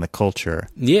morale and the culture.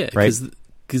 Yeah. Right.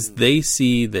 Because they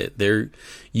see that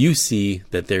you see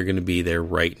that they're going to be there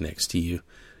right next to you,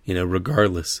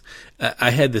 regardless.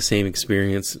 I had the same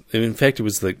experience. In fact, it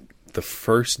was the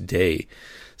first day.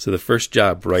 So the first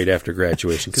job right after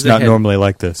graduation. It's not normally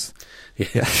like this.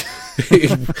 Yeah.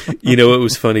 You know, what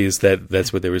was funny is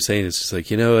that's what they were saying. It's just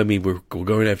like, you know, I mean, we're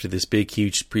going after this big,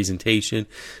 huge presentation.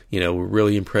 You know, we're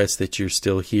really impressed that you're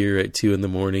still here at 2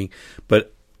 a.m.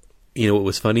 But, you know, what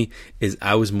was funny is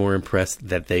I was more impressed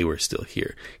that they were still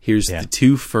here. Here's the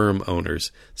two firm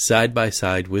owners side by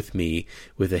side with me,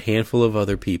 with a handful of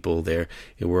other people there,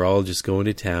 and we're all just going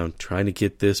to town trying to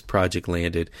get this project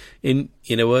landed. And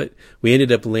you know what? We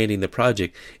ended up landing the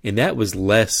project, and that was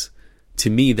less, to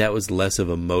me, that was less of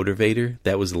a motivator.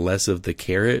 That was less of the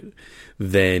carrot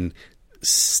than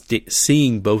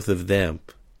seeing both of them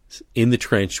in the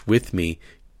trench with me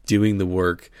doing the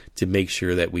work to make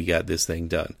sure that we got this thing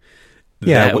done.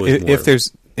 Yeah,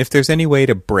 if there's any way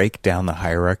to break down the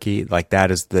hierarchy, like that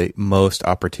is the most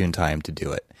opportune time to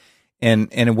do it.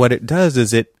 And what it does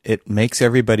is it makes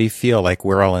everybody feel like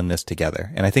we're all in this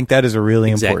together. And I think that is a really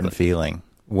important feeling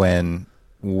when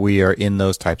we are in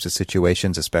those types of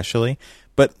situations, especially.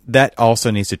 But that also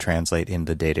needs to translate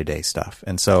into day-to-day stuff.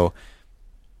 And so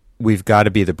we've got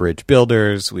to be the bridge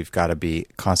builders. We've got to be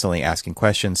constantly asking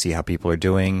questions, see how people are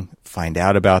doing, find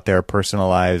out about their personal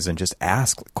lives, and just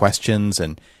ask questions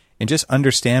and just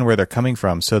understand where they're coming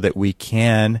from so that we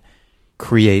can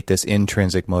create this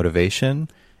intrinsic motivation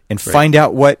and find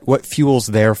out what fuels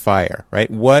their fire,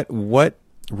 right? What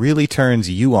really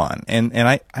turns you on? And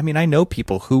I mean, I know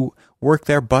people who work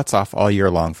their butts off all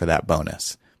year long for that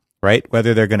bonus, right?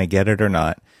 Whether they're going to get it or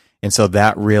not. And so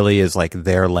that really is like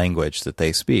their language that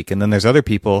they speak. And then there's other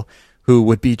people who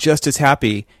would be just as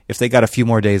happy if they got a few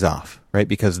more days off, right?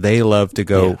 Because they love to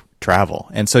go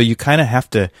travel. And so you kind of have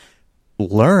to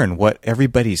learn what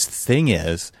everybody's thing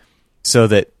is so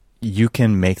that you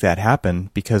can make that happen,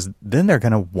 because then they're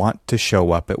going to want to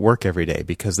show up at work every day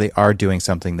because they are doing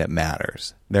something that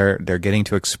matters. They're getting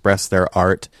to express their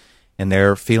art, and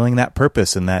they're feeling that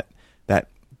purpose, and that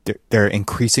they're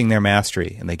increasing their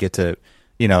mastery, and they get to,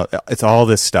 you know, it's all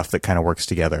this stuff that kind of works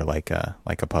together like a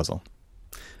puzzle.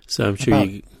 So I'm sure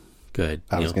go ahead.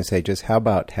 I was going to say, just how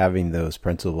about having those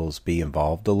principals be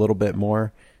involved a little bit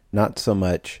more? Not so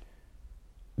much,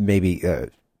 maybe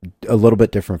a little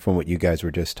bit different from what you guys were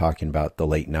just talking about, the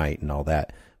late night and all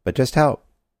that. But just how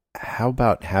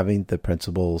about having the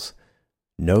principals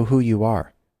know who you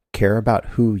are, care about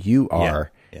who you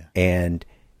are, and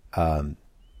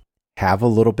have a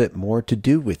little bit more to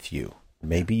do with you.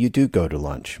 Maybe you do go to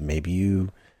lunch. Maybe you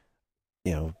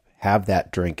have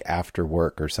that drink after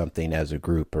work or something as a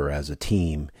group or as a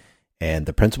team. And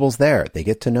the principal's there. They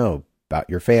get to know about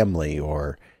your family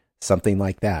or something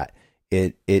like that.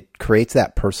 It creates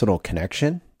that personal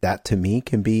connection. That to me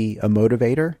can be a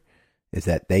motivator, is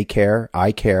that they care,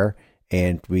 I care,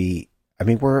 and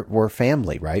we're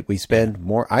family, right? I spend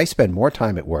more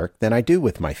time at work than I do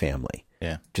with my family.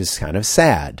 Yeah. Just kind of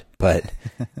sad, but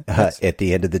at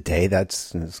the end of the day,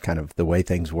 that's kind of the way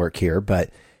things work here. But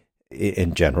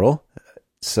in general,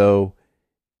 so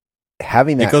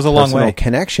having that personal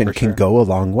connection can go a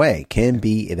long way, can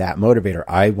be that motivator.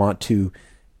 I want to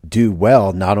do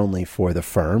well, not only for the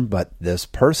firm, but this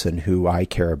person who I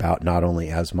care about, not only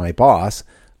as my boss,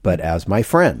 but as my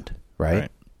friend,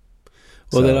 right?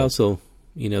 Well, that also,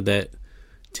 that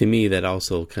to me, that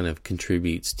also kind of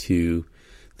contributes to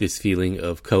this feeling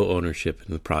of co-ownership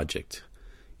in the project.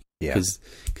 Yeah.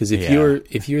 Because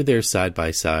if you're there side by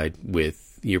side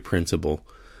with your principal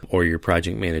or your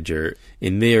project manager,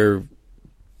 and they're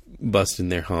busting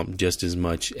their hump just as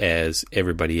much as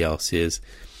everybody else is,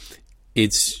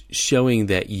 it's showing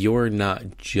that you're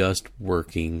not just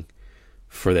working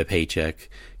for the paycheck.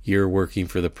 You're working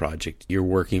for the project. You're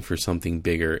working for something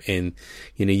bigger. And,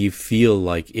 you feel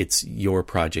like it's your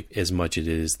project as much as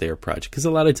it is their project. Because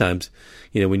a lot of times,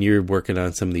 when you're working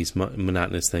on some of these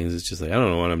monotonous things, it's just like, I don't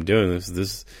know what I'm doing.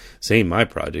 This ain't my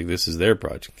project. This is their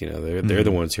project. They're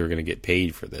the ones who are going to get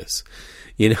paid for this.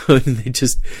 And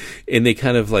they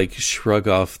kind of like shrug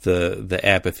off the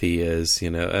apathy as,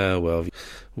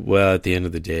 well, at the end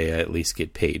of the day, I at least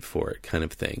get paid for it, kind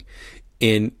of thing.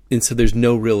 And so there's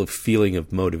no real feeling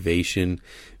of motivation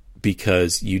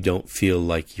because you don't feel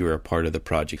like you're a part of the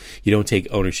project. You don't take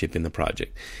ownership in the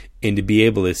project. And to be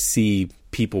able to see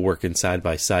people working side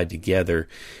by side together,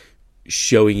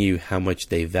 showing you how much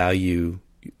they value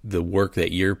the work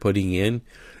that you're putting in,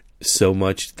 so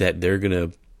much that they're going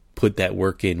to put that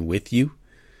work in with you,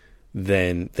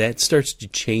 then that starts to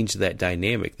change that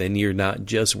dynamic. Then you're not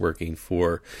just working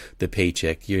for the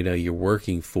paycheck. You're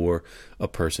working for a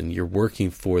person. You're working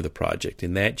for the project,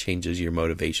 and that changes your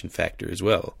motivation factor as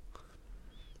well.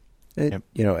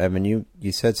 Evan,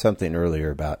 you said something earlier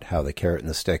about how the carrot and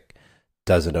the stick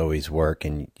doesn't always work,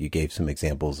 and you gave some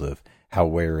examples of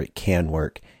where it can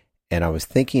work. And I was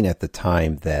thinking at the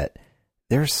time that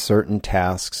there's certain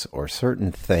tasks or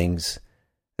certain things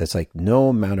that's like no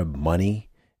amount of money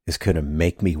is going to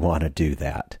make me want to do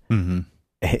that. Mm-hmm.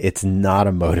 It's not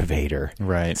a motivator.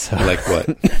 Right. So, Like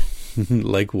what?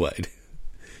 Like what?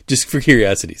 Just for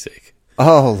curiosity's sake.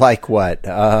 Oh, like what?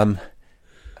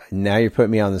 Now you're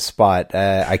putting me on the spot.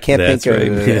 I can't That's think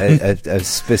right. of a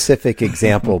specific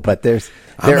example, but there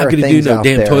I'm not are going to do things no out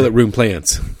damn there. toilet room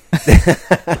plants.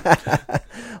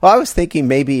 Well, I was thinking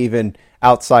maybe even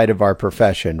outside of our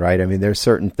profession, right? I mean, there's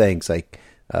certain things like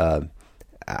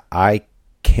I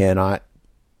cannot.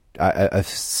 A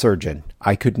surgeon,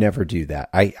 I could never do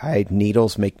that.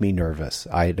 Needles make me nervous.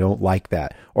 I don't like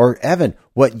that. Or Evan,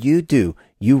 what you do,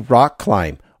 you rock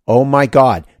climb. Oh my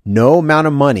God, no amount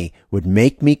of money would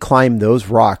make me climb those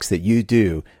rocks that you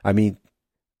do. I mean,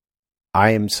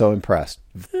 I am so impressed.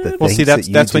 Well, see,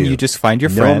 that's when you just find your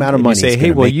friend no amount of and money you say,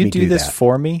 "Hey, will you do this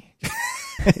for me?"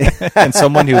 And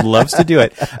someone who loves to do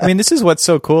it. I mean, this is what's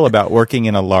so cool about working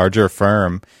in a larger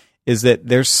firm is that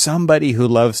there's somebody who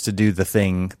loves to do the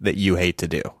thing that you hate to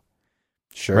do.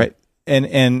 Sure. Right.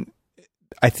 And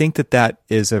I think that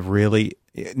is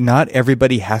not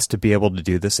everybody has to be able to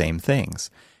do the same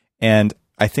things. And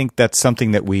I think that's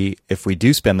something that if we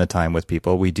do spend the time with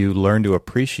people, we do learn to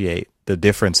appreciate the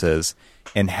differences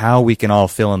and how we can all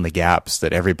fill in the gaps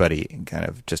that everybody kind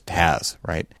of just has.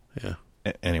 Right. Yeah.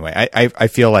 Anyway, I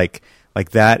feel like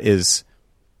that is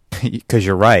because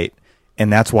you're right.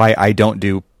 And that's why I don't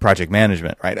do project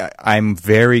management, right? I'm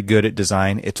very good at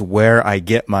design. It's where I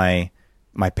get my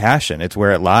passion. It's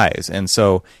where it lies. And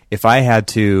so if I had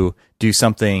to do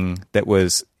something that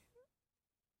was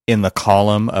in the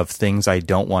column of things I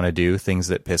don't want to do, things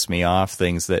that piss me off,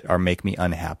 things that make me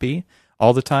unhappy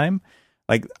all the time,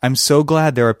 like I'm so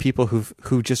glad there are people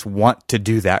who just want to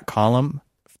do that column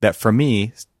that for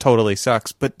me totally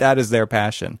sucks, but that is their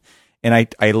passion. And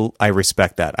I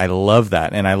respect that. I love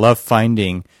that. And I love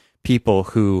finding people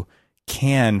who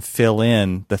can fill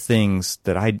in the things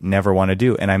that I never want to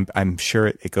do. And I'm sure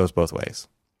it goes both ways.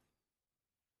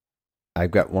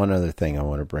 I've got one other thing I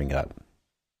want to bring up.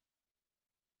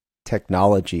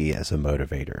 Technology as a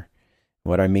motivator.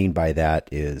 What I mean by that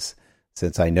is,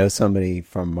 since I know somebody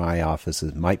from my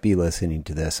offices might be listening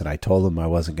to this, and I told them I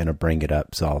wasn't going to bring it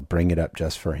up, so I'll bring it up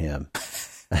just for him.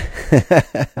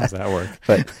 How's that work?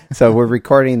 But so we're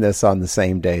recording this on the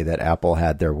same day that Apple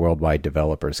had their Worldwide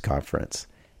Developers Conference,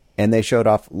 and they showed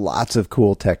off lots of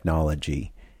cool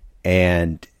technology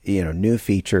and new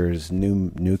features,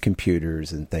 new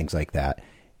computers and things like that.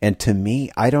 And to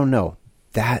me, I don't know,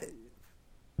 that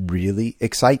really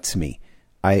excites me.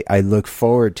 I look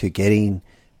forward to getting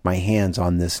my hands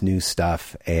on this new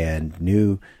stuff and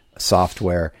new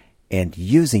software and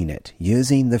using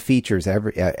the features.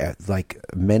 Like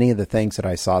many of the things that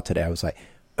I saw today, I was like,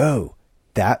 oh,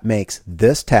 that makes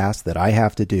this task that I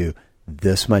have to do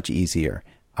this much easier.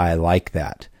 I like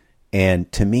that.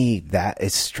 And to me, that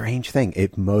is a strange thing.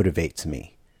 It motivates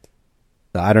me.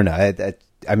 I don't know.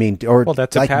 I mean, or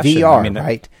that's like a passion. VR,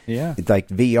 right? Yeah. Like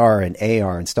VR and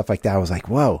AR and stuff like that. I was like,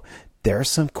 whoa, there's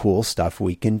some cool stuff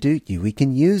we can do. We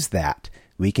can use that.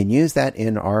 We can use that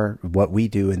in what we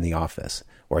do in the office.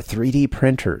 Or 3D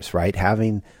printers, right?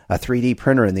 Having a 3D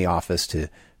printer in the office to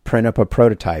print up a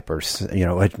prototype or,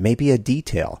 maybe a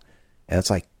detail. And it's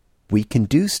like, we can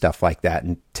do stuff like that.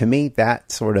 And to me,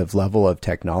 that sort of level of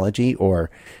technology or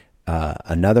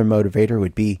another motivator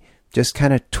would be just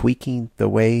kind of tweaking the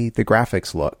way the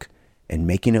graphics look and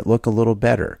making it look a little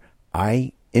better.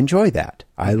 I enjoy that.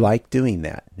 I like doing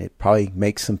that. It probably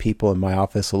makes some people in my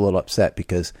office a little upset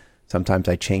because sometimes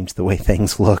I change the way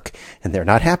things look and they're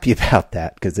not happy about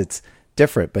that because it's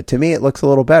different. But to me, it looks a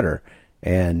little better.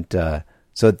 And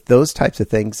so those types of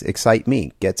things excite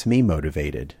me, gets me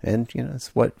motivated. And,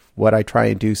 it's what I try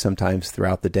and do sometimes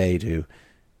throughout the day to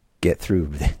get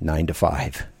through 9 to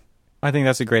 5. I think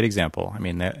that's a great example. I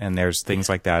mean, and there's things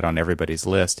like that on everybody's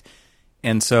list.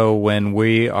 And so when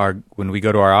we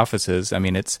go to our offices, I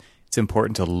mean, it's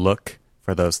important to look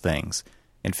for those things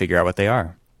and figure out what they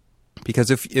are.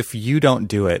 Because if you don't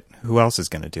do it, who else is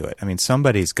going to do it? I mean,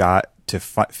 somebody's got to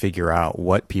figure out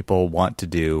what people want to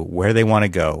do, where they want to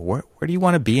go. Where do you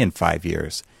want to be in 5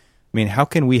 years? I mean, how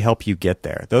can we help you get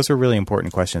there? Those are really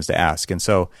important questions to ask. And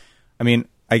so, I mean,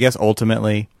 I guess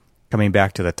ultimately, coming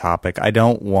back to the topic, I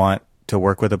don't want to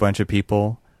work with a bunch of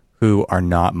people who are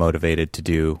not motivated to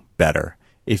do better.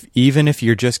 Even if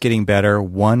you're just getting better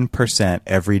 1%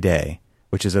 every day,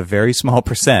 which is a very small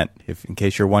percent, in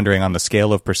case you're wondering on the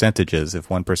scale of percentages, if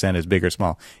 1% is big or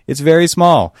small, it's very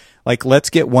small. Like, let's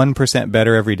get 1%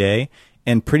 better every day,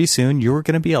 and pretty soon you're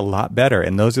going to be a lot better.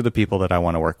 And those are the people that I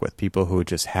want to work with, people who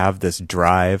just have this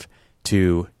drive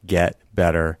to get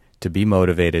better, to be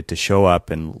motivated, to show up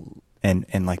and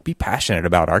like be passionate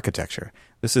about architecture.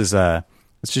 This is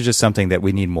just something that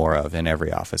we need more of in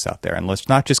every office out there. And let's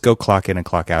not just go clock in and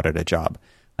clock out at a job.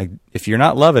 Like, if you're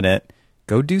not loving it,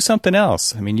 go do something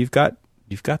else. I mean, you've got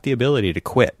the ability to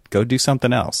quit. Go do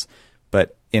something else.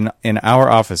 But in our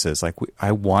offices, like,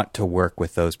 I want to work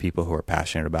with those people who are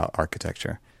passionate about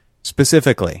architecture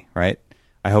specifically, right?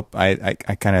 I hope I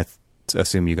kind of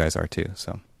assume you guys are too.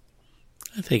 So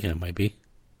I think I might be.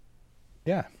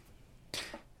 Yeah.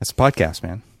 That's a podcast,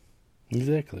 man.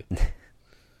 Exactly.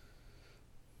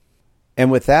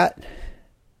 And with that,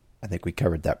 I think we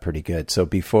covered that pretty good. So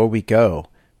before we go,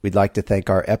 we'd like to thank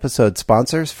our episode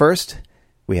sponsors. First,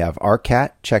 we have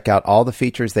ARCAT. Check out all the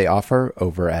features they offer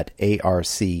over at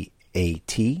arcat.com.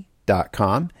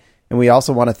 And we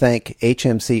also want to thank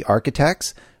HMC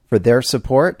Architects for their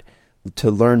support.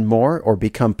 To learn more or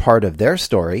become part of their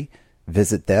story,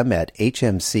 visit them at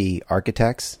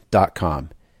hmcarchitects.com.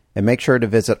 And make sure to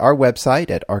visit our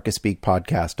website at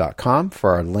archispeakpodcast.com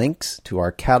for our links to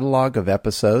our catalog of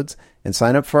episodes and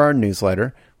sign up for our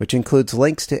newsletter, which includes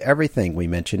links to everything we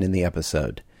mentioned in the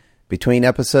episode. Between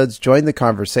episodes, join the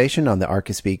conversation on the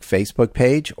Archispeak Facebook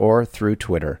page or through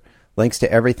Twitter. Links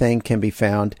to everything can be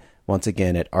found, once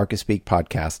again, at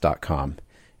archispeakpodcast.com.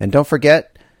 And don't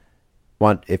forget,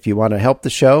 if you want to help the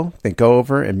show, then go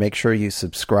over and make sure you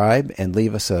subscribe and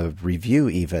leave us a review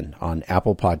even on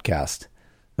Apple Podcast.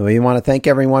 We want to thank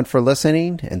everyone for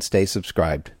listening and stay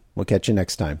subscribed. We'll catch you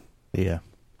next time. Yeah.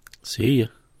 See ya.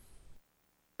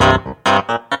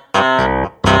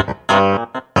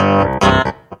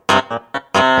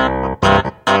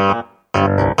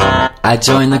 I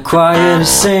joined the choir to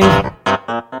sing.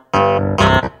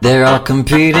 They're all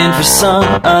competing for some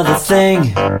other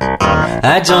thing.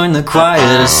 I joined the choir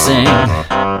to sing.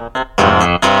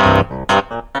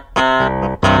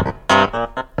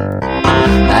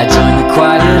 I joined the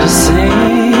choir to sing.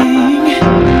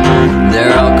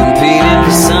 They're all competing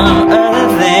for some other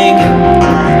thing.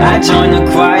 I joined the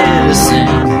choir to sing.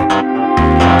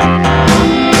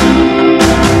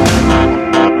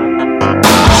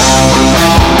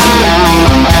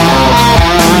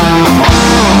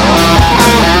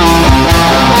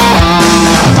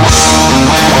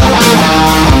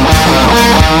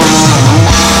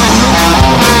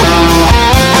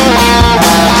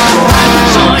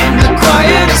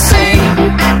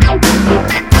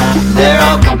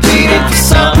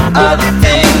 Other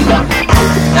thing,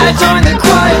 I joined the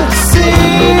choir to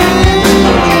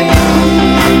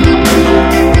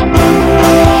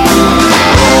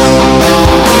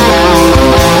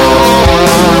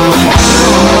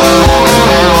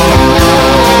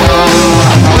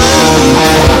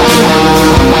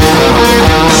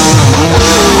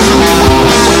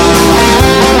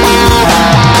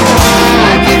I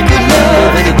get good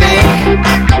love in the bank.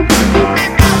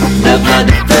 Love blood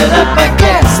to fill up my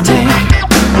gas tank.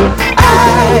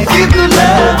 I give good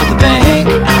love to the bank.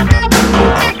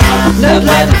 Love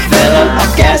like to fill up my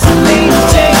gasoline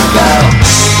tank.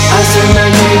 I serve my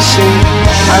nation,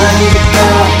 I need a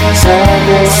God.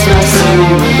 Service my city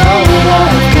with all that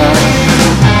I've got.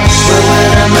 But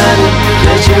when I'm ready,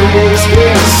 pleasure is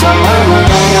here. So I'm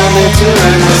alone, I'm there to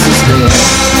learn this is there.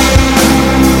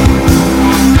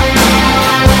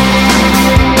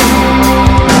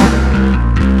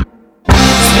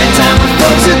 Spend time with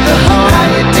folks at the home. How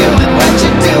you doing? What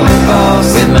you doing, boss?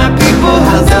 With my people,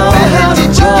 how's it going? How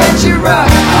did you get your rock?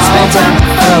 Spend time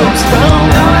with folks, don't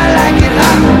know I like it,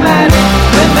 I'm romantic.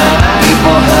 With my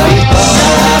people, how you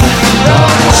going?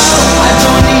 I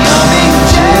joined the army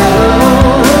too.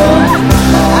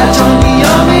 I joined the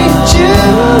army too.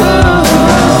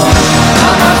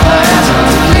 I'm a fire,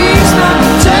 please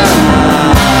number 2.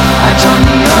 I joined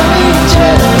the army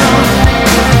too.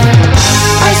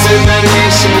 I serve my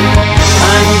nation,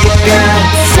 I'm the God.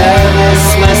 Service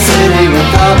my city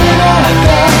with all that I've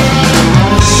got.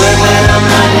 But when I'm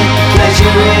running,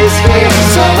 pleasure is here.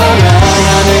 So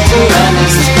I'm into run,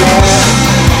 this is prayer.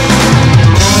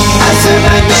 I serve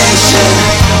my nation,